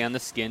topically on the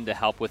skin to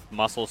help with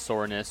muscle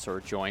soreness or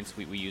joints.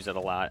 We use it a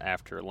lot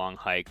after a long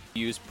hike.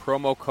 Use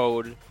promo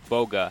code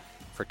BOGA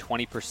for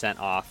 20%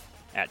 off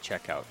at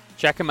checkout.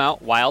 Check them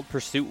out,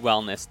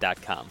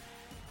 wildpursuitwellness.com.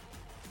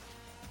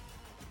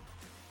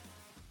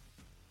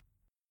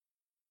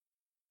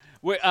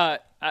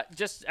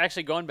 Just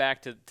actually going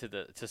back to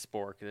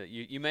Spork,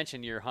 you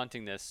mentioned you're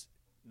hunting this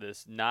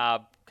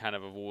knob kind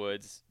of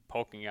woods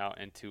poking out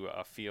into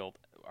a field.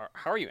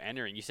 How are you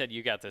entering? You said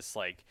you got this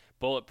like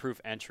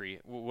bulletproof entry.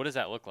 What does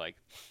that look like?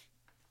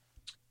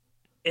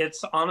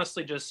 It's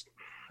honestly it's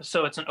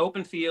an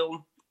open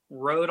field,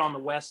 road on the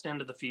west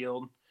end of the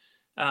field.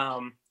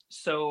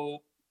 So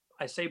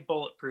I say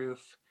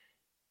bulletproof.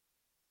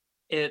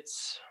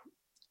 It's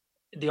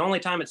the only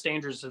time it's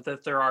dangerous is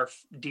if there are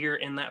deer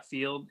in that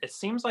field. It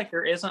seems like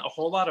there isn't a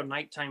whole lot of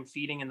nighttime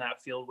feeding in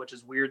that field, which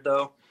is weird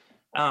though.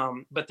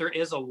 But there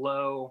is a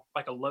low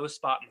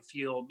spot in the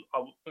field,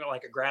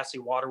 like a grassy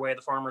waterway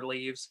the farmer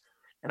leaves.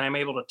 And I'm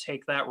able to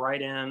take that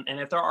right in. And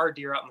if there are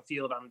deer out in the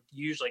field, I'm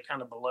usually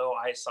kind of below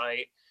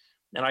eyesight.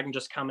 And I can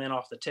just come in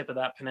off the tip of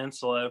that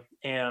peninsula.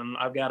 And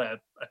I've got a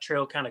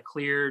trail kind of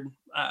cleared,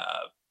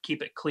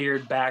 keep it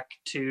cleared back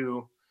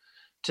to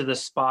the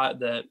spot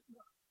that,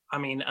 I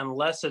mean,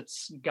 unless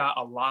it's got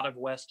a lot of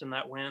west in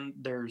that wind,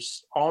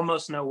 there's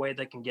almost no way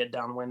they can get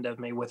downwind of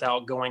me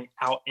without going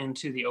out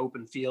into the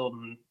open field.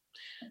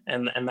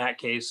 And in that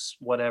case,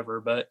 whatever.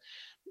 But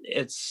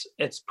it's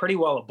pretty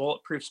well a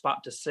bulletproof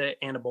spot to sit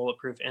and a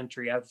bulletproof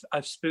entry.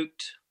 I've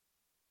spooked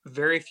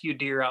very few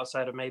deer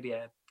outside of maybe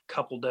a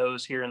couple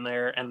does here and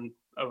there, and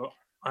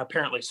I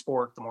apparently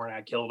sporked the morning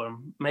I killed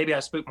him. Maybe I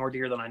spooked more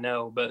deer than I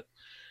know, but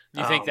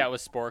You think that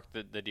was spork,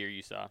 the deer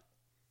you saw?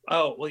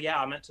 Oh well, yeah.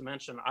 I meant to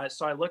mention.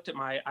 I looked at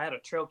I had a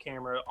trail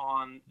camera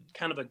on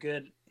kind of a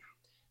good.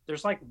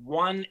 There's like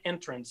one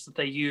entrance that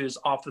they use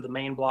off of the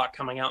main block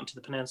coming out into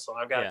the peninsula.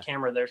 I've got a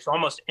camera there, so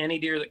almost any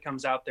deer that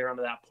comes out there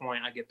under that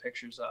point, I get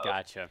pictures of.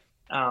 Gotcha.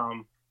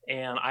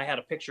 And I had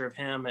a picture of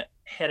him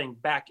heading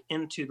back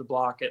into the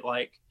block at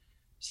like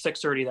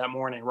 6:30 that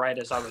morning, right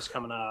as I was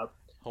coming up.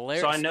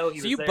 Hilarious. So I know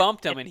he was you there.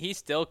 Bumped him, and he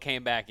still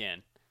came back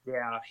in.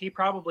 Yeah, he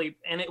probably,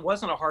 and it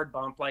wasn't a hard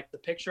bump. Like the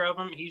picture of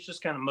him, he's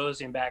just kind of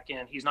moseying back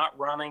in. He's not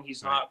running.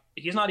 He's not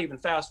even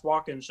fast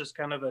walking. It's just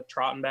kind of a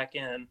trotting back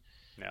in.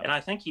 Yeah. And I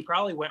think he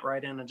probably went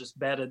right in and just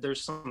bedded.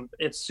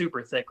 It's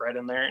super thick right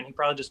in there. And he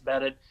probably just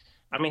bedded.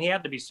 I mean, he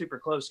had to be super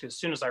close because as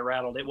soon as I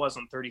rattled, it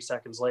wasn't 30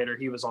 seconds later,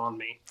 he was on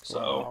me.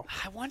 So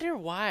I wonder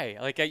why.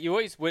 Like you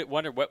always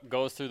wonder what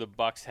goes through the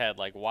buck's head.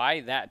 Like why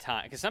that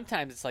time? Because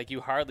sometimes it's like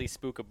you hardly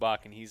spook a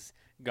buck and he's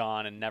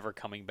gone and never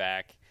coming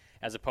back.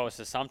 As opposed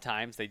to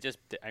sometimes they just,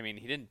 I mean,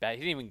 he didn't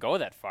even go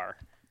that far.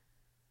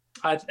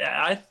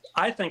 I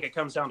think it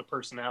comes down to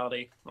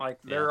personality.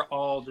 Like they're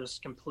all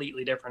just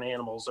completely different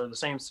animals. They're the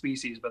same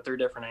species, but they're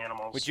different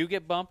animals. Would you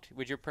get bumped?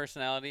 Would your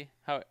personality?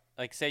 How?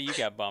 Like say you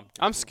got bumped.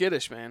 I'm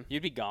skittish, man.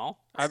 You'd be gone.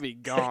 I'd be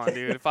gone,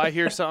 dude. If I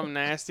hear something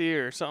nasty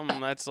or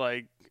something that's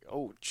like,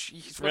 oh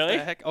jeez, what the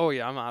heck? Oh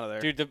yeah, I'm out of there.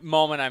 Dude, the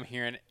moment I'm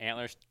hearing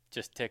antlers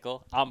just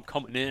tickle, I'm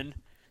coming in.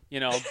 You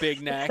know,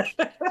 big neck,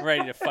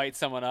 ready to fight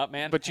someone up,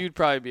 man. But you'd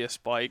probably be a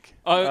Spike,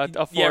 a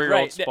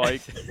 4-year-old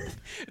Spike.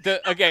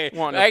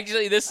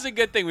 Actually, this is a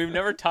good thing. We've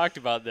never talked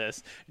about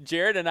this.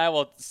 Jared and I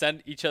will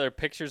send each other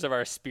pictures of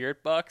our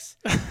spirit bucks.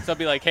 So I'll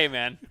be like, hey,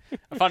 man,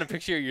 I found a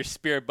picture of your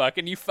spirit buck.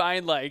 And he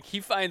finds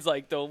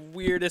the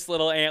weirdest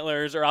little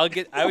antlers. Or I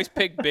always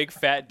pick big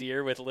fat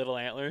deer with little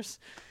antlers.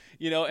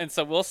 You know, and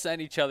so we'll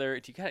send each other.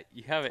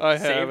 You have it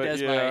saved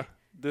as my.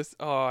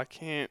 I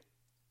can't.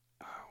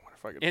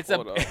 It's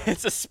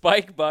a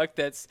spike buck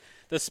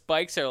the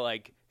spikes are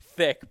like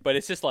thick, but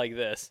it's just like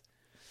this.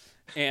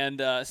 And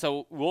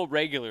so we'll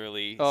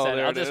regularly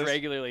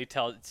regularly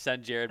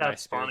send Jared my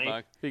spirit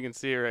buck. You can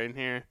see it right in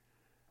here.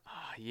 Oh,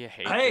 you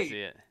hate to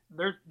see it.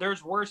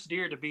 There's worse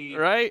deer to be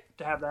right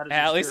to have that.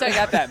 At least I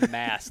got that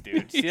mass,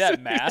 dude. See that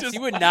mass?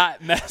 You would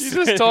not mess.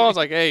 You just told us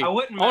like, hey, I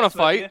want to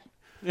fight.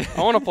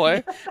 I want to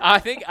play. I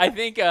think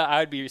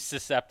I would be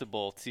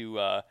susceptible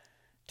to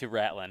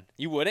rattling.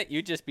 You wouldn't?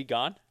 You'd just be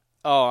gone.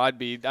 Oh, I'd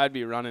be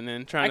running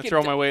in, trying to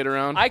throw my weight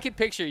around. I could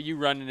picture you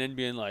running in,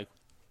 being like,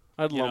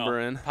 I'd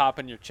lumber in,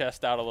 popping your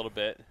chest out a little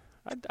bit.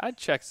 I'd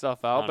check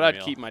stuff out, but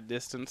I'd keep my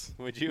distance.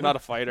 Would you? I'm not a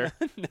fighter.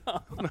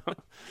 No.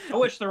 I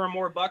wish there were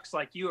more bucks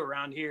like you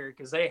around here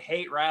because they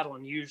hate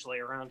rattling usually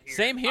around here.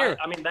 Same here.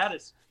 I mean,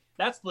 that's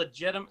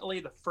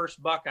legitimately the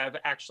first buck I've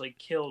actually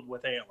killed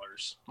with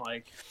antlers.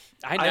 Like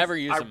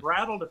I've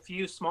rattled a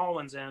few small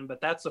ones in, but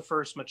that's the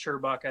first mature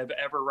buck I've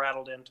ever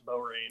rattled into bow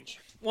range.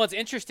 Well, it's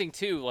interesting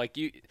too, like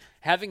you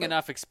having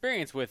enough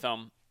experience with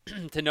him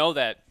to know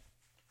that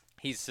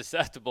he's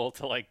susceptible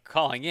to like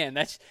calling in.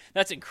 That's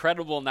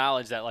incredible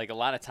knowledge that like a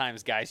lot of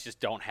times guys just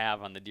don't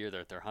have on the deer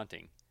that they're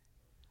hunting.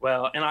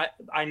 Well, and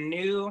I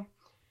knew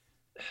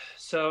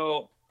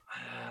so.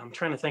 I'm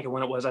trying to think of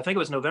when it was. I think it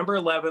was November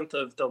 11th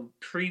of the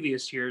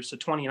previous year, so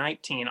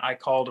 2019. I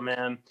called him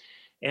in,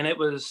 and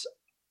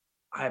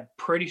I'm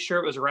pretty sure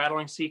it was a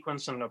rattling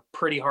sequence and a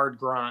pretty hard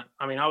grunt.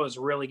 I mean, I was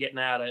really getting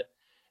at it,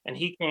 and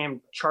he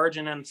came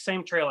charging in,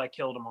 same trail I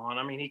killed him on.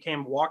 I mean, he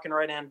came walking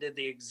right in, did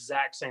the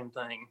exact same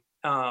thing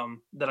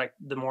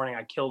the morning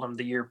I killed him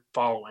the year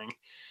following.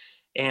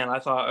 And I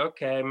thought,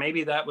 okay,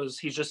 maybe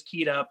he's just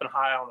keyed up and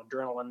high on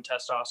adrenaline and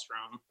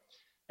testosterone.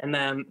 And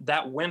then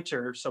that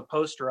winter, so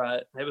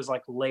post-rut, it was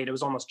like late, it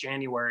was almost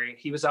January.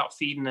 He was out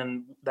feeding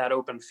in that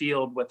open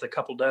field with a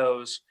couple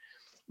does.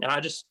 And I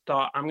just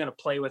thought, I'm going to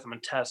play with him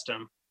and test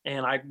him.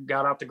 And I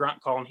got out the grunt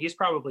call, and he's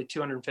probably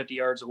 250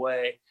 yards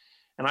away.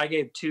 And I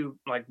gave two,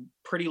 like,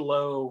 pretty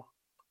low,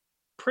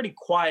 pretty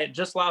quiet,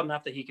 just loud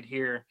enough that he could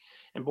hear.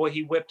 And boy,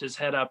 he whipped his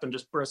head up and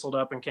just bristled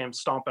up and came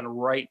stomping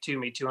right to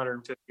me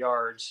 250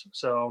 yards.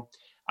 So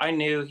I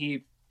knew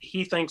he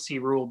he thinks he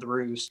ruled the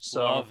roost.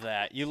 So Love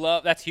that.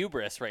 That's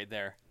hubris right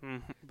there.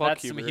 Buck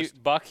That's hubris. some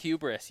buck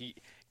hubris.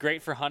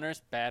 Great for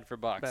hunters, bad for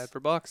bucks. Bad for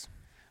bucks.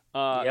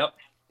 yep.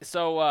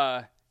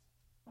 So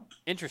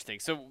interesting.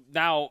 So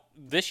now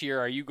this year,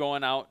 are you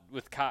going out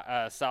with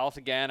South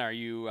again? Are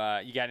you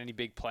you got any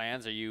big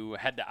plans? Are you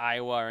head to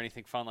Iowa or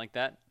anything fun like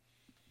that?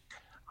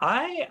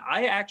 I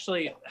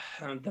actually,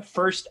 the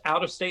first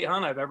out of state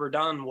hunt I've ever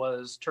done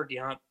was turkey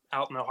hunt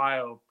out in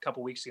Ohio a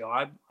couple weeks ago.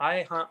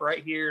 I hunt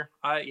right here.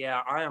 I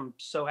am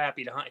so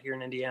happy to hunt here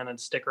in Indiana and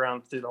stick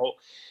around through the whole,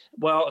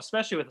 well,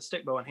 especially with a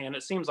stick bow in hand.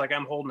 It seems like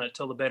I'm holding it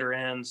till the bitter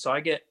end. So I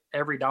get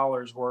every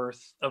dollar's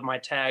worth of my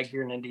tag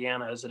here in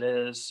Indiana as it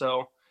is.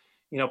 So,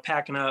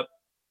 packing up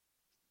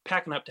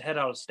to head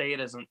out of state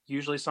isn't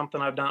usually something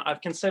I've done.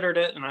 I've considered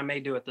it, and I may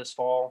do it this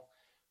fall.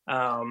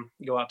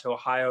 Go out to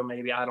Ohio,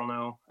 maybe, I don't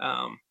know.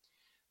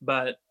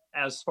 But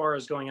as far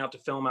as going out to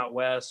film out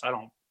west,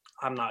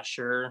 I'm not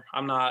sure.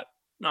 I'm not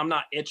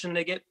itching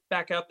to get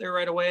back out there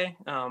right away.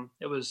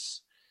 It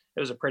was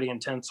a pretty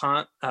intense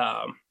hunt,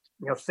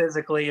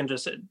 physically and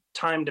just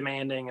time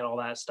demanding and all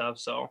that stuff.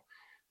 So,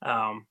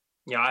 I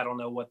don't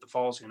know what the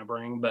fall's going to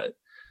bring, but,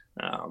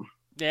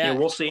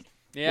 we'll see.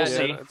 Yeah, we'll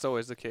see. That's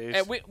always the case.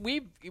 And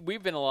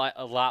we've been a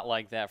lot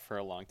like that for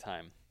a long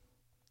time,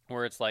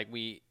 where it's like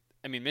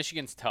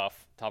Michigan's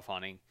tough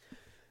hunting.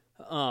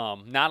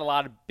 Not a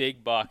lot of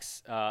big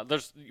bucks.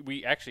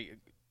 We actually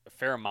a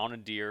fair amount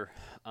of deer,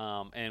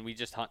 and we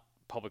just hunt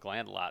public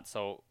land a lot.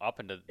 So up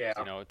into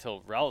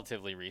until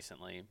relatively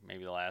recently,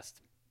 maybe the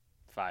last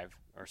 5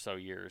 or so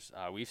years,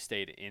 we've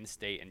stayed in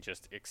state and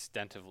just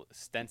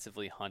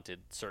extensively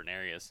hunted certain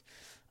areas.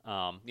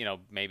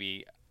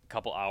 Maybe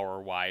couple hour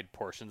wide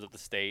portions of the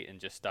state and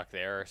just stuck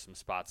there, or some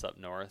spots up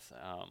north.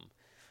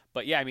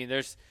 But yeah,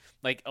 there's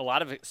like a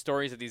lot of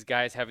stories of these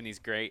guys having these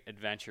great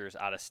adventures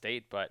out of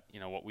state. But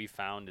what we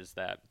found is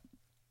that,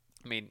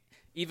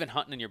 even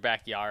hunting in your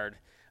backyard.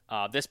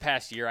 This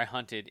past year, I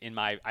hunted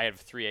I have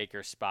a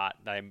 3-acre spot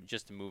that I'm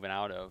just moving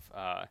out of.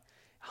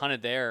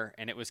 Hunted there,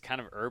 and it was kind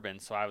of urban,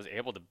 so I was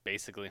able to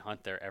basically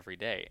hunt there every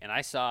day, and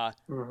I saw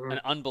an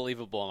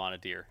unbelievable amount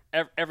of deer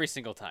every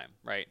single time.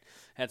 Right,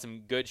 had some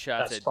good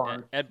shots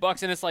at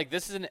bucks, and it's like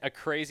this is a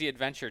crazy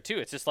adventure too.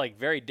 It's just like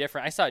very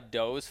different. I saw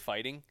does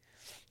fighting,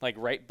 like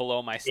right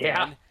below my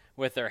stand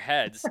with their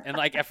heads, and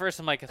like at first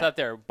I'm like I thought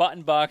they were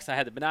button bucks. I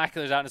had the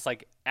binoculars out, and it's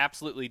like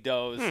absolutely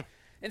does.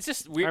 It's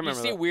just weird. You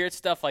see weird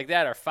stuff like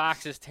that, or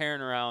foxes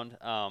tearing around.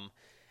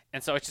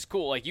 And so it's just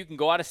cool. Like, you can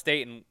go out of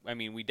state,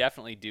 and we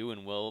definitely do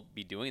and will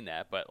be doing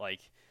that. But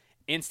like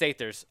in state,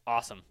 there's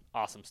awesome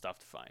stuff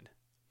to find.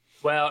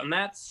 Well, and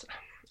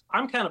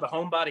I'm kind of a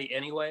homebody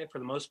anyway for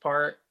the most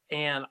part,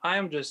 and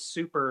I'm just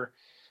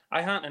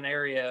I hunt an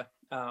area.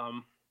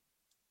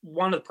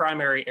 One of the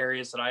primary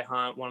areas that I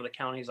hunt, one of the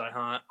counties I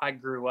hunt, I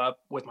grew up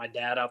with my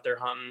dad out there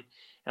hunting,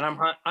 and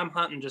I'm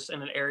hunting just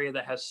in an area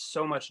that has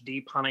so much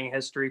deep hunting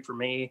history for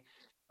me,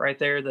 right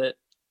there that.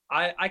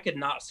 I could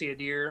not see a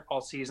deer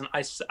all season.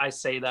 I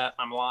say that,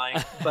 I'm lying,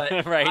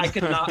 but right. I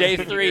could not. Day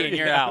 3 and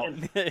you're out.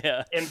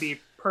 And be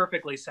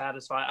perfectly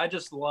satisfied. I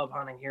just love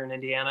hunting here in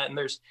Indiana, and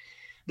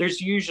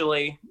there's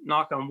usually,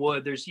 knock on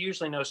wood, there's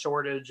usually no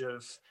shortage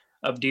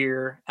of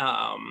deer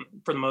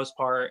for the most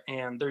part,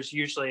 and there's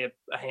usually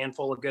a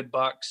handful of good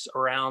bucks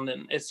around.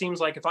 And it seems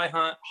like if I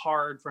hunt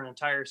hard for an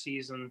entire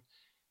season,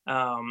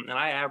 and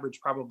I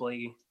average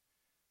probably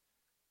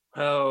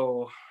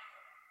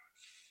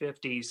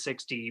 50,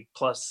 60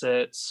 plus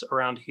sits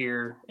around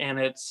here. And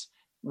it's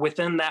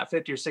within that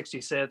 50 or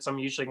 60 sits, I'm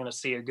usually going to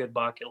see a good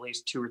buck at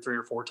least 2 or 3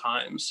 or 4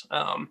 times.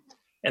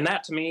 And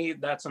that, to me,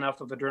 that's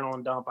enough of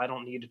adrenaline dump. I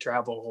don't need to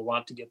travel a whole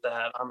lot to get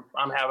that.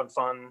 I'm having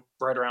fun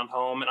right around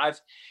home. And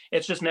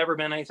it's just never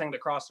been anything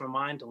that crossed my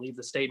mind to leave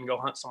the state and go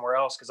hunt somewhere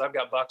else, because I've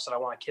got bucks that I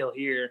want to kill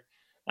here.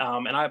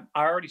 And I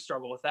already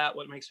struggle with that.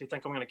 What makes me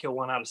think I'm going to kill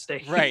one out of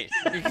state? Right.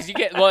 Because you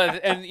get,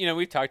 and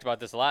we've talked about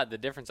this a lot. The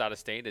difference out of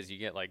state is you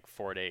get like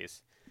 4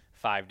 days.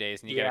 5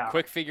 days, and you got to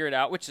quick figure it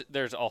out, which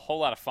there's a whole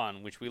lot of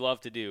fun, which we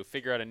love to do.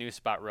 Figure out a new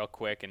spot real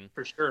quick and,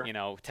 for sure,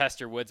 test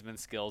your woodsman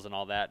skills and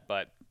all that.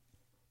 But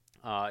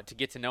to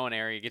get to know an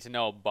area, get to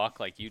know a buck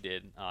like you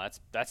did,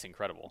 that's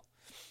incredible.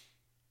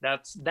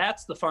 That's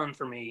the fun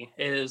for me,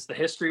 is the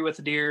history with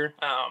the deer.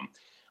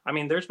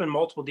 There's been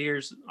multiple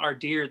deers.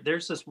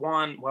 There's this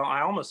one, well,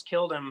 I almost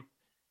killed him.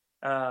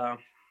 So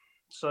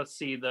let's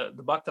see, the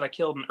buck that I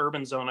killed in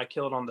Urban Zone, I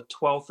killed on the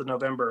 12th of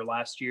November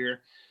last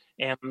year.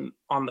 And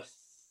on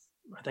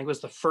I think it was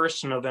the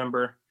 1st of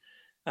November,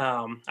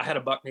 I had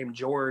a buck named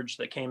George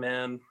that came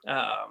in.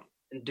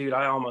 And dude,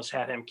 I almost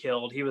had him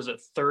killed. He was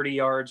at 30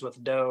 yards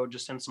with doe,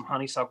 just in some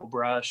honeysuckle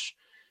brush.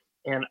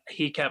 And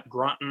he kept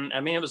grunting.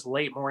 It was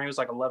late morning. It was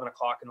like 11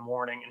 o'clock in the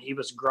morning. And he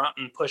was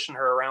grunting, pushing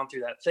her around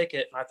through that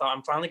thicket. And I thought,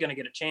 I'm finally going to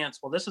get a chance.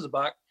 Well, this is a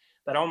buck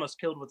that I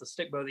almost killed with a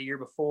stick bow the year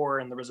before.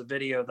 And there was a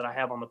video that I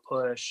have on the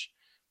push.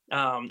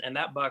 And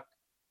that buck,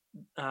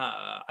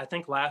 I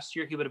think last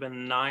year he would have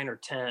been 9 or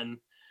 10.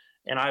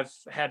 And I've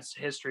had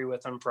history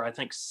with him for, I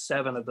think,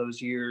 7 of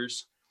those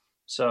years.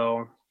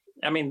 So,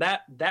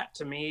 that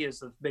to me is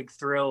the big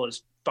thrill,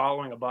 is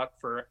following a buck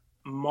for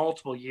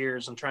multiple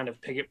years and trying to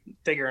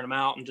figuring them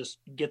out and just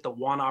get the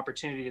one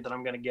opportunity that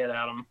I'm going to get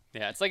at them.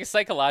 Yeah, it's like a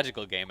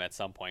psychological game at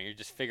some point. You're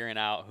just figuring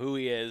out who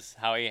he is,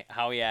 how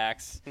he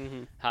acts,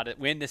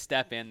 when to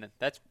step in.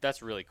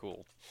 That's really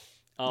cool.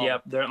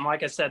 Yep. And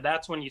like I said,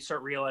 that's when you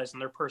start realizing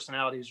their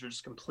personalities are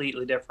just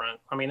completely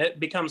different. I mean, it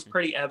becomes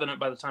pretty evident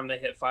by the time they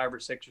hit 5 or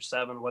 6 or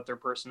 7 what their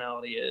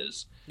personality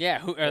is. Yeah.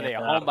 Who are they? A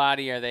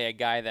homebody? Are they a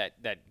guy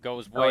that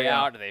goes way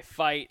out? Do they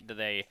fight? Do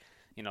they,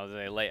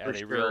 are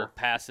they real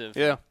passive?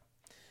 Yeah.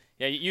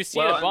 Yeah, you see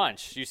it a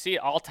bunch. You see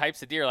all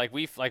types of deer. Like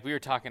we were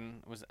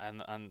talking was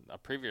on a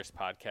previous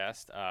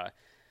podcast.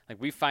 Like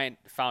we found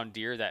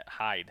deer that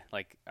hide,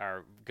 like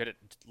are good at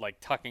like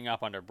tucking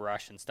up under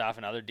brush and stuff,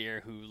 and other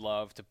deer who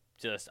love to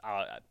just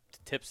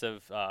tips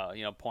of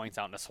points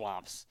out in the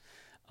swamps.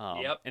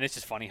 Yep. And it's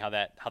just funny how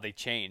they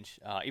change,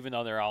 even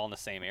though they're all in the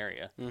same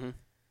area. Mm-hmm.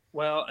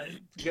 Well, a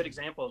good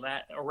example of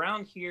that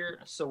around here.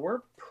 So we're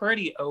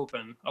pretty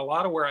open. A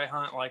lot of where I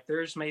hunt, like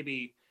there's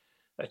maybe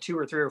a 2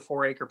 or 3 or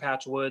 4 acre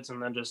patch of woods, and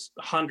then just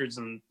hundreds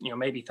and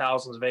maybe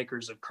thousands of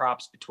acres of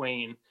crops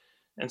between.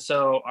 And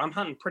so I'm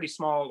hunting pretty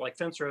small, like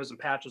fence rows and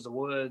patches of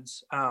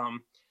woods.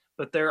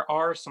 But there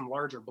are some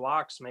larger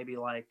blocks, maybe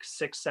like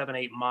 6, 7,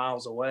 8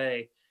 miles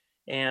away.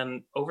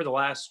 And over the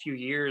last few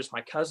years,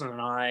 my cousin and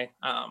I,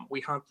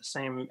 we hunt the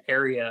same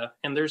area,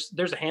 and there's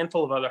a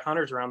handful of other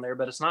hunters around there,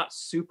 but it's not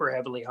super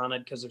heavily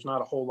hunted because there's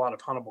not a whole lot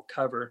of huntable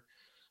cover.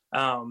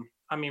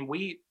 I mean,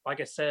 like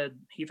I said,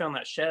 he found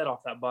that shed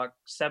off that buck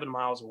 7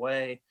 miles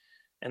away.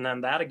 And then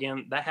that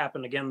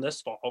happened again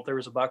this fall. There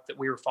was a buck that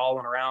we were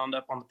following around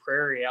up on the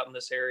prairie out in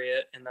this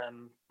area. And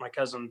then my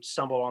cousin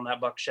stumbled on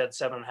that buck shed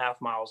 7.5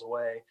 miles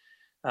away.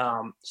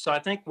 So I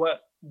think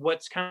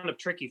what's kind of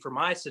tricky for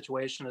my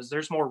situation is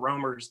there's more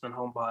roamers than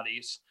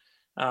homebodies.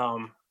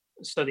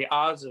 So the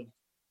odds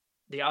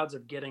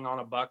of getting on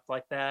a buck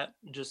like that,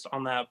 just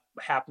on that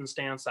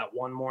happenstance, that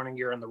one morning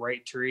you're in the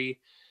right tree,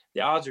 the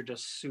odds are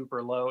just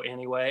super low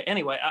anyway.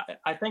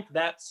 I think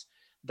that's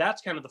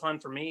kind of the fun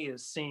for me,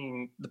 is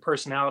seeing the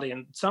personality.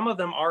 And some of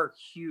them are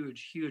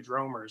huge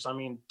roamers. I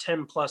mean,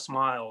 10 plus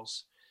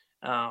miles.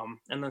 And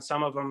then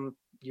some of them,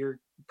 you're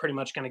pretty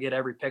much going to get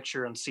every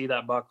picture and see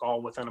that buck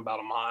all within about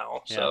a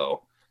mile. Yeah.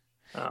 So,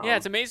 yeah,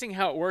 it's amazing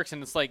how it works.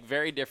 And it's like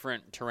very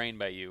different terrain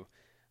by you.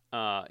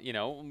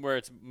 Where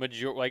it's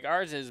like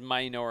ours is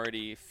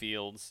minority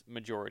fields,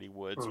 majority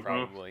woods,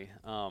 probably.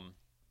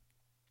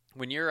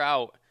 When you're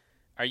out,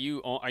 are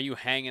you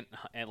hanging,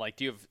 and like,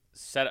 do you have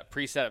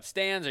preset up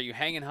stands? Are you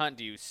hanging hunt?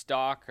 Do you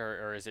stalk,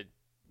 or is it,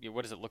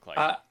 what does it look like?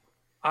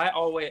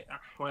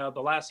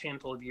 The last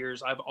handful of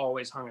years, I've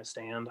always hung a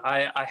stand.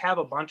 I have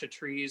a bunch of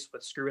trees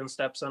with screw-in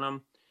steps in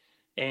them.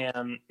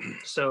 And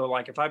so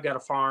like if I've got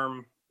a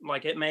farm,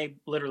 like it may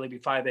literally be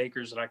 5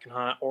 acres that I can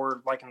hunt,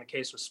 or like in the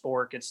case with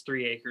spork, it's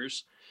 3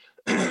 acres.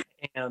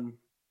 And,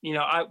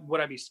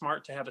 would I be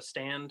smart to have a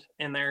stand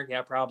in there?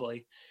 Yeah,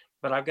 probably.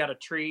 But I've got a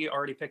tree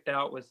already picked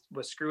out with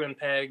screw-in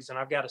pegs, and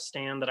I've got a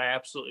stand that I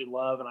absolutely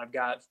love, and I've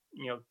got,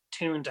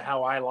 tuned to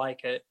how I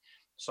like it.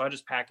 So I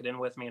just pack it in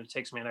with me, and it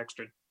takes me an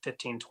extra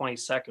 15, 20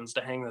 seconds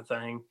to hang the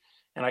thing,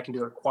 and I can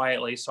do it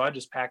quietly. So I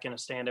just pack in a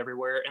stand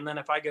everywhere. And then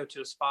if I go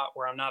to a spot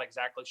where I'm not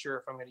exactly sure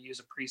if I'm going to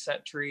use a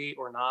preset tree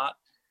or not,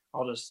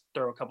 I'll just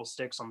throw a couple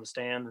sticks on the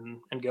stand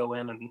and go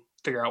in and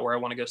figure out where I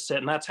want to go sit.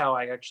 And that's how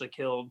I actually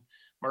killed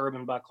my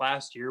urban buck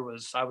last year.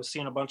 I was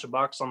seeing a bunch of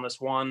bucks on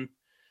this one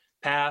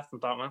path and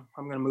thought, well,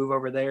 I'm going to move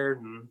over there.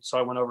 And so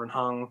I went over and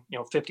hung,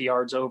 50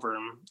 yards over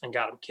and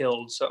got him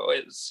killed. So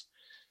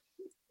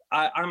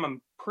I'm a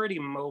pretty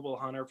mobile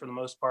hunter for the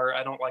most part.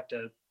 I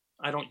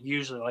don't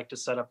usually like to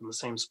set up in the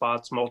same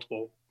spots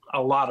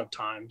a lot of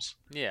times.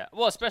 Yeah.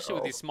 Well, especially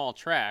with these small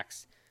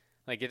tracks,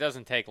 like it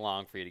doesn't take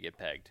long for you to get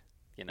pegged.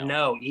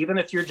 No, even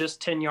if you're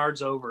just 10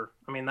 yards over,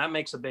 I mean, that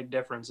makes a big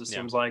difference. It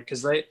seems like,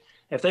 because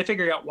if they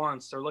figure it out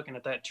once, they're looking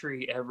at that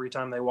tree every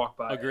time they walk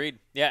by. Agreed.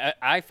 Yeah,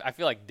 I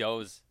feel like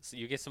does. So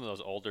you get some of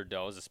those older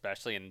does,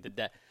 especially, and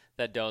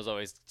that doe's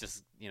always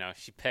just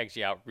she pegs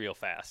you out real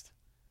fast.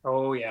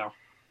 Oh yeah.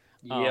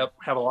 Yep,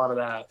 have a lot of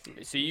that.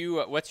 So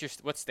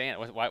what's stand?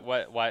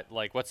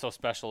 What's so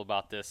special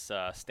about this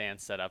stand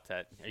setup?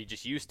 That are you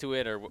just used to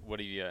it, or what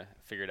have you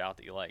figured out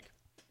that you like?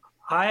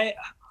 I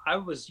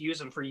was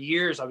using for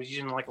years. I was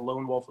using like a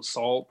Lone Wolf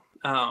Assault,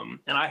 and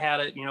I had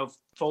it,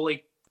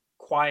 fully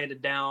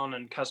quieted down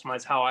and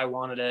customized how I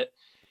wanted it.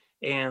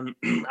 And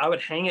I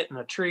would hang it in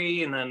a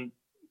tree and then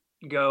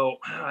go,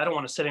 I don't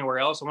want to sit anywhere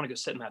else. I want to go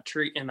sit in that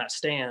tree, in that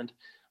stand.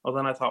 Well,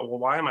 then I thought, well,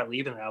 why am I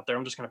leaving it out there?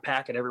 I'm just going to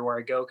pack it everywhere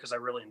I go because I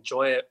really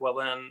enjoy it. Well,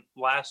 then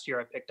last year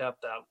I picked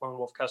up that Lone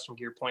Wolf Custom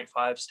Gear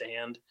 0.5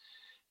 stand,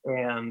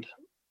 and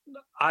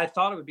I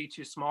thought it would be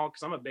too small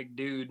because I'm a big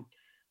dude,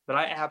 but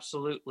I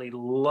absolutely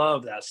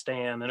love that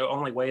stand, and it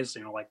only weighs,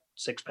 like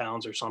 6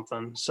 pounds or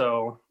something.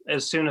 So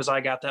as soon as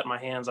I got that in my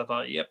hands, I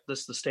thought, yep,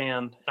 this is the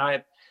stand.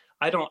 I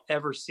don't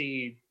ever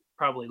see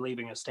probably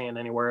leaving a stand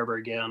anywhere ever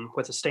again.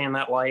 With a stand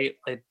that light,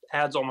 it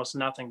adds almost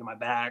nothing to my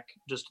back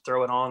just to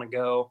throw it on and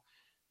go.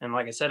 And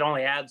like I said, it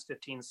only adds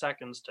 15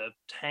 seconds to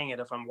hang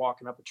it if I'm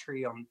walking up a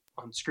tree on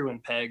screw-in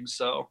pegs.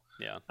 So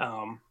yeah.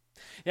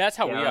 Yeah, that's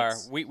how we are.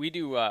 it's- We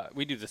do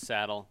the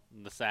saddle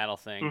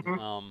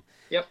thing.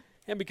 Yep.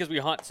 And because we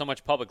hunt so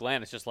much public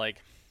land, it's just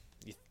like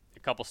a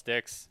couple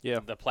sticks, Yeah.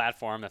 the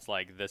platform that's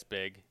like this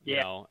big, you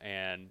Yeah. know,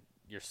 and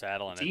your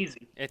saddle, and It's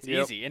easy. It's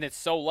Yep. easy, and it's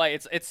so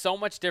light. It's so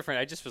much different.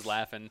 I just was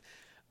laughing.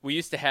 We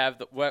used to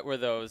have what were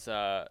those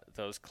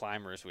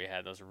climbers we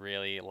had? Those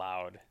really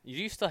loud.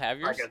 You still have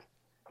yours?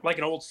 Like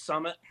an old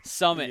Summit.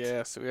 Summit.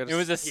 Yeah, so we had It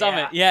was a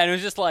Summit. Yeah, and it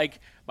was just like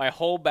my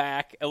whole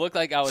back. It looked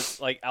like I was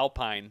like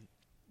alpine,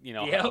 you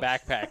know, Yep.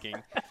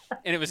 backpacking,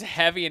 and it was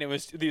heavy, and it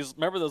was these.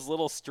 Remember those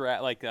little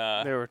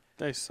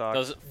they sucked.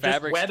 those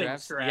fabric webbing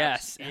straps? straps.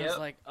 Yes. And I was Yep.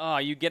 like, oh,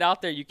 you get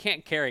out there, you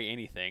can't carry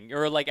anything.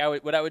 Or like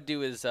what I would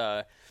do is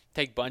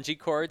take bungee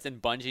cords and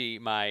bungee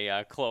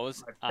my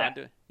clothes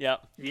onto.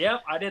 Yep.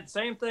 Yep, I did the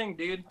same thing,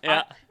 dude.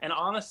 Yeah. And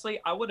honestly,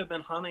 I would have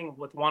been hunting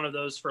with one of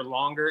those for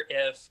longer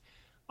if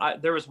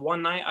there was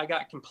one night I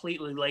got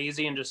completely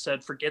lazy and just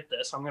said, forget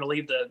this. I'm going to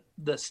leave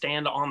the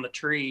stand on the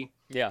tree.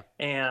 Yeah.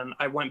 And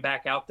I went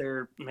back out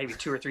there maybe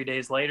 2 or 3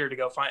 days later to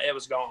go find it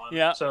was gone.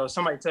 Yeah. So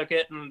somebody took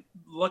it, and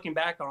looking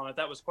back on it,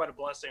 that was quite a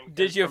blessing.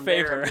 Did you a From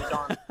there,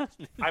 favor?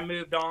 I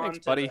moved on Thanks,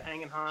 to buddy. the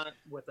hang and hunt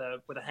with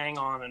a hang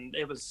on, and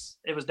it was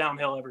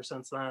downhill ever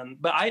since then.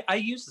 But I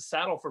used the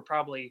saddle for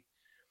probably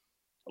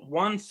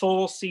one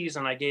full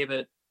season. I gave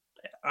it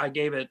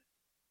 100%.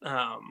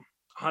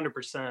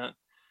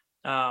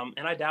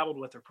 And I dabbled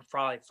with it for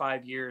probably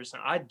 5 years,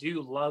 and I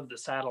do love the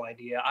saddle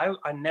idea.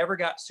 I never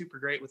got super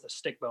great with a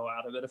stick bow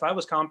out of it. If I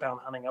was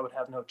compound hunting, I would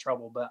have no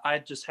trouble, but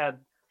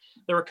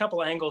there were a couple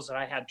of angles that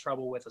I had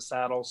trouble with a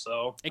saddle.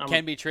 So It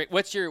can be tricky.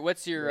 What's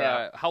your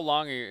Yeah. how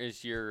long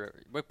is your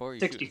what bow are you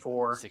shooting?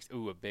 64.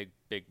 Ooh, a big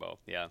bow.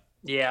 Yeah.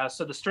 Yeah,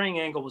 so the string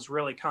angle was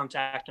really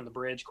contacting the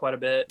bridge quite a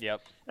bit.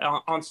 Yep.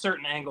 On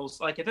certain angles,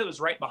 like if it was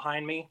right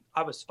behind me,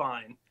 I was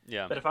fine.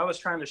 Yeah. But if I was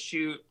trying to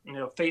shoot,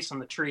 facing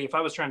the tree, if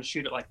I was trying to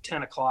shoot at like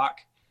 10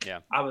 o'clock,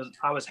 Yeah. I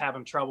was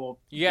having trouble.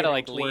 You got to getting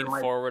like to where lean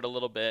my- forward a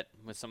little bit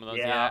with some of those.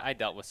 Yeah. I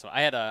dealt with some. I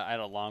had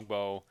a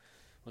longbow.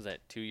 Was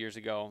that 2 years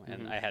ago?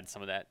 And I had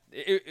some of that.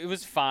 It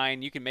was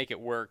fine. You can make it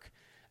work.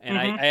 And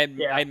I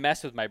had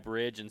messed with my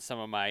bridge and some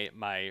of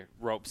my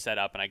rope set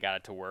up, and I got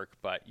it to work.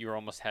 But you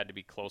almost had to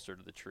be closer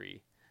to the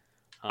tree.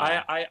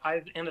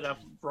 I ended up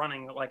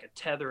running like a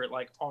tether at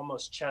like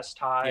almost chest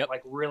high, Yep.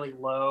 like really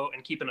low,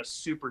 and keeping a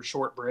super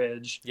short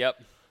bridge.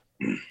 Yep.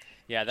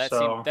 Yeah,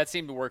 that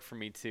seemed to work for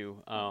me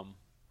too.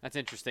 That's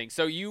interesting.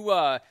 So you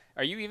are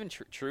you even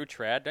true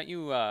trad? Don't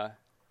you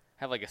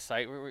have like a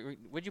sight?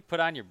 What'd you put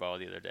on your bow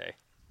the other day?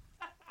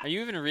 Are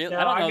you even real? No,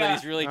 I don't know that got-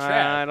 he's really I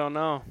trad. don't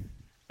know.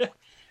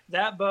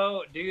 That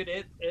bow, dude,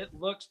 it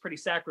looks pretty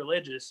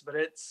sacrilegious, but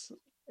it's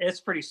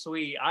pretty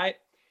sweet. I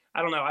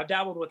don't know. I've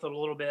dabbled with it a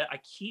little bit. I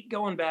keep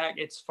going back.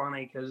 It's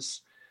funny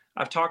because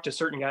I've talked to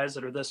certain guys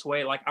that are this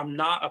way. Like, I'm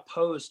not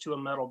opposed to a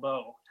metal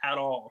bow at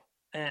all.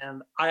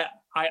 And I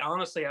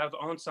honestly, I've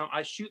owned some.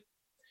 I shoot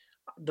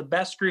the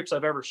best groups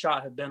I've ever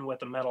shot have been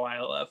with a metal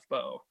ILF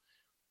bow.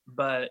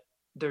 But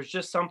there's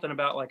just something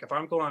about, like, if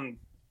I'm going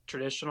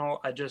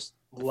traditional, I just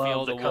Feel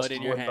love the the wood custom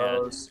in your wood hand.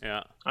 bows.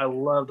 Yeah. I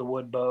love the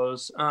wood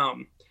bows.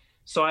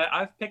 So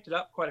I've picked it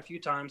up quite a few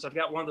times. I've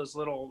got one of those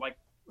little, like,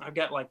 I've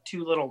got like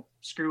 2 little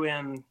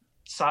screw-in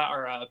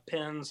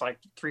pins, like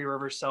Three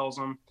Rivers sells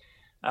them,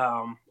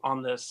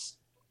 on this,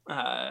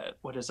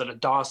 what is it, a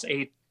DOS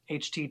 8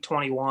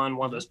 HT21,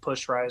 one of those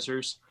push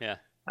risers. Yeah.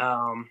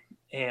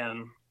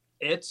 And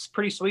it's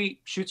pretty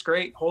sweet, shoots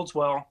great, holds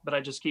well, but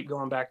I just keep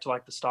going back to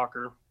like the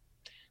stalker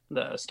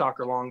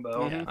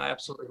longbow. Yeah. I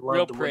absolutely love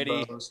Real the pretty.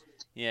 wood bows.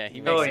 Yeah,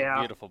 he Oh, makes a yeah.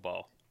 beautiful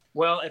bow.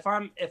 Well, if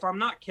I'm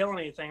not killing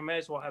anything, I may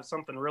as well have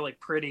something really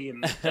pretty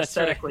and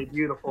aesthetically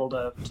beautiful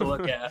to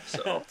look at.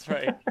 So That's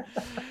right.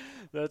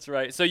 That's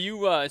right. So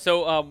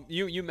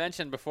you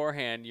mentioned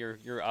beforehand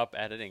you're up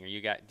editing, or do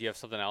you have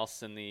something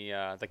else in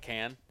the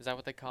can? Is that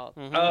what they call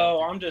it?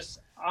 oh,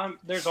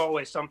 there's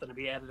always something to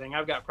be editing.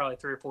 I've got probably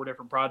 3 or 4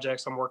 different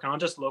projects I'm working on,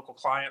 just local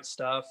client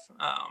stuff.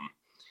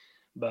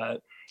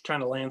 But trying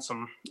to land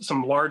some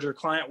larger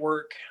client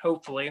work.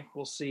 Hopefully,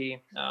 we'll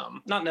see.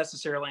 Not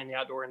necessarily in the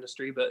outdoor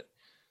industry, but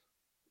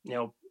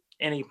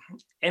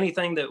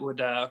anything that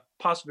would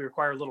possibly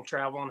require a little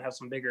travel and have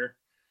some bigger,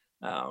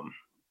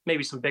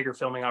 maybe some bigger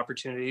filming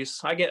opportunities.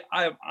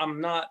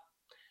 I'm not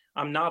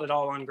at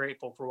all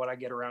ungrateful for what I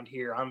get around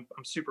here. I'm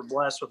super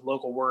blessed with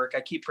local work. I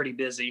keep pretty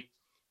busy.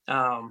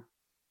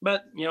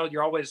 But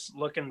you're always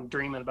looking,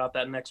 dreaming about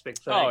that next big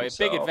thing. Oh,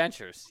 so, big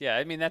adventures. Yeah,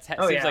 I mean seems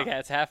yeah. like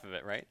that's half of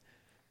it, right?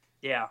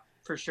 Yeah,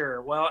 for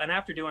sure. Well, and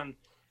after doing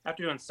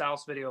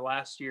Sal's video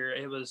last year,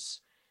 it was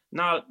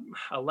not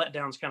a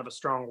letdown's kind of a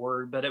strong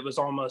word, but it was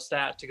almost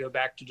that, to go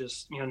back to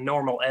just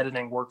normal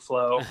editing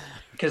workflow,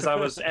 because I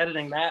was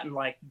editing that and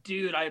like,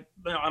 dude,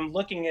 I'm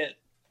looking at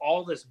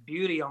all this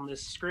beauty on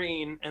this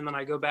screen, and then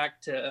I go back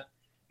to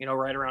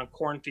right around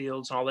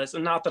cornfields and all this,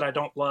 and not that I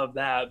don't love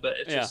that, but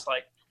it's just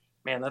like,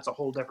 man, that's a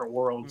whole different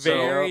world.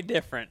 Very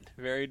different.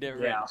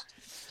 Yeah.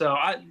 So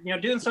I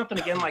doing something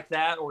again like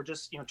that, or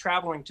just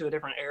traveling to a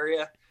different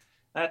area,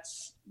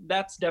 that's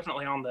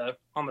definitely on the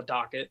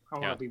docket. I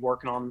want to be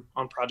working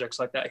on projects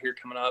like that here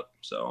coming up.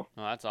 So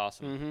Oh, that's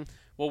awesome. Mm-hmm.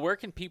 Well, where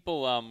can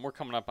people? We're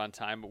coming up on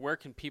time, but where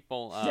can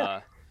people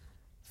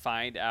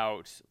find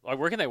out? Like,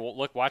 where can they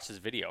watch this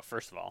video?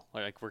 First of all,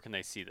 like where can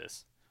they see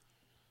this?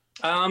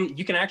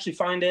 You can actually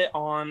find it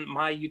on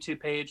my YouTube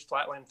page,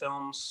 Flatland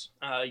Films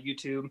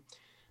YouTube.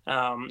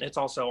 It's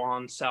also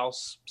on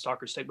Sal's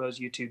Stalker Stickbow's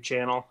YouTube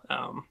channel.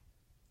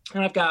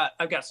 And I've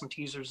got some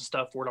teasers and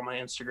stuff for it on my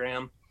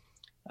Instagram,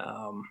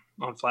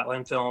 on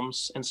Flatland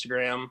Films,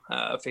 Instagram,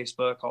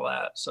 Facebook, all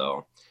that.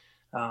 So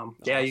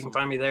yeah, you can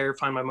find me there,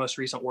 find my most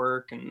recent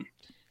work, and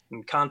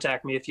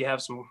contact me if you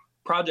have some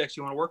projects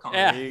you want to work on.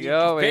 Yeah, There you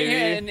go,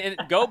 baby. and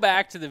go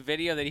back to the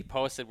video that he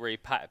posted where he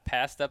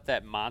passed up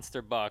that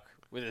monster buck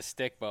with a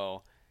stick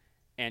bow,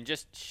 and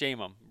just shame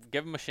him.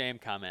 Give him a shame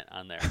comment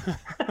on there.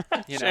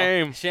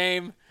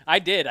 Shame. I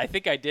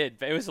think I did.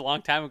 It was a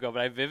long time ago,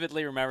 but I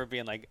vividly remember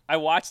being like, I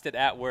watched it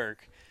at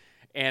work,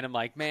 and I'm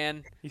like,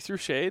 man. He threw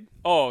shade?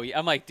 Oh,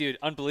 I'm like, dude,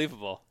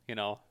 unbelievable,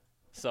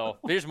 So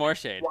there's more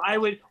shade. Why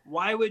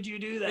would you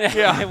do that?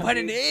 Yeah, what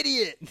an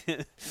idiot.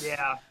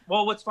 Yeah.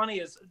 Well, what's funny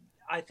is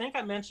I think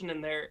I mentioned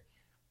in there,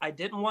 I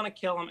didn't want to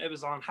kill him. It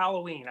was on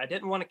Halloween. I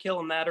didn't want to kill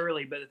him that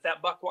early, but if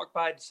that buck walked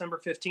by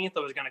December 15th, I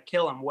was going to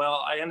kill him.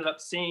 Well, I ended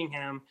up seeing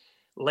him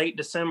late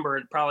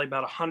December, probably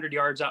about 100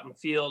 yards out in the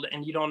field.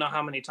 And you don't know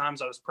how many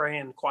times I was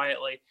praying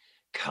quietly,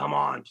 come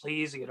on,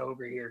 please get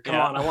over here. Come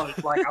on.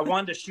 I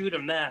wanted to shoot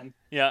him then.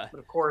 Yeah. But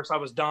of course I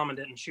was dumb and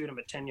didn't shoot him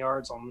at 10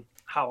 yards on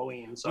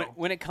Halloween. So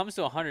when it comes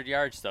to 100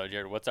 yards though,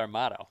 Jared, what's our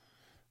motto?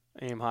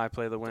 Aim high,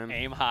 play the wind.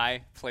 Aim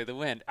high, play the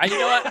wind. You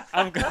know what?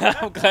 I'm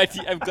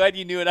glad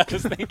you knew what I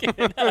was thinking.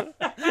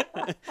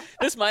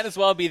 This might as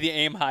well be the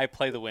Aim High,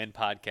 Play the Wind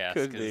podcast.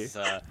 Could be.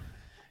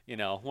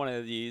 One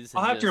of these.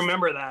 I'll have to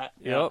remember that.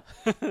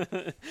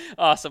 Yep.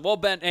 Awesome. Well,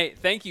 Ben, hey,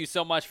 thank you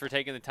so much for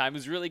taking the time. It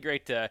was really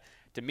great to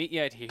meet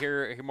you, to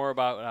hear more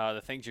about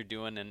the things you're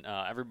doing, and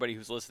everybody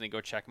who's listening, go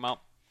check them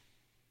out.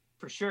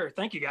 For sure.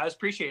 Thank you, guys.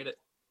 Appreciate it.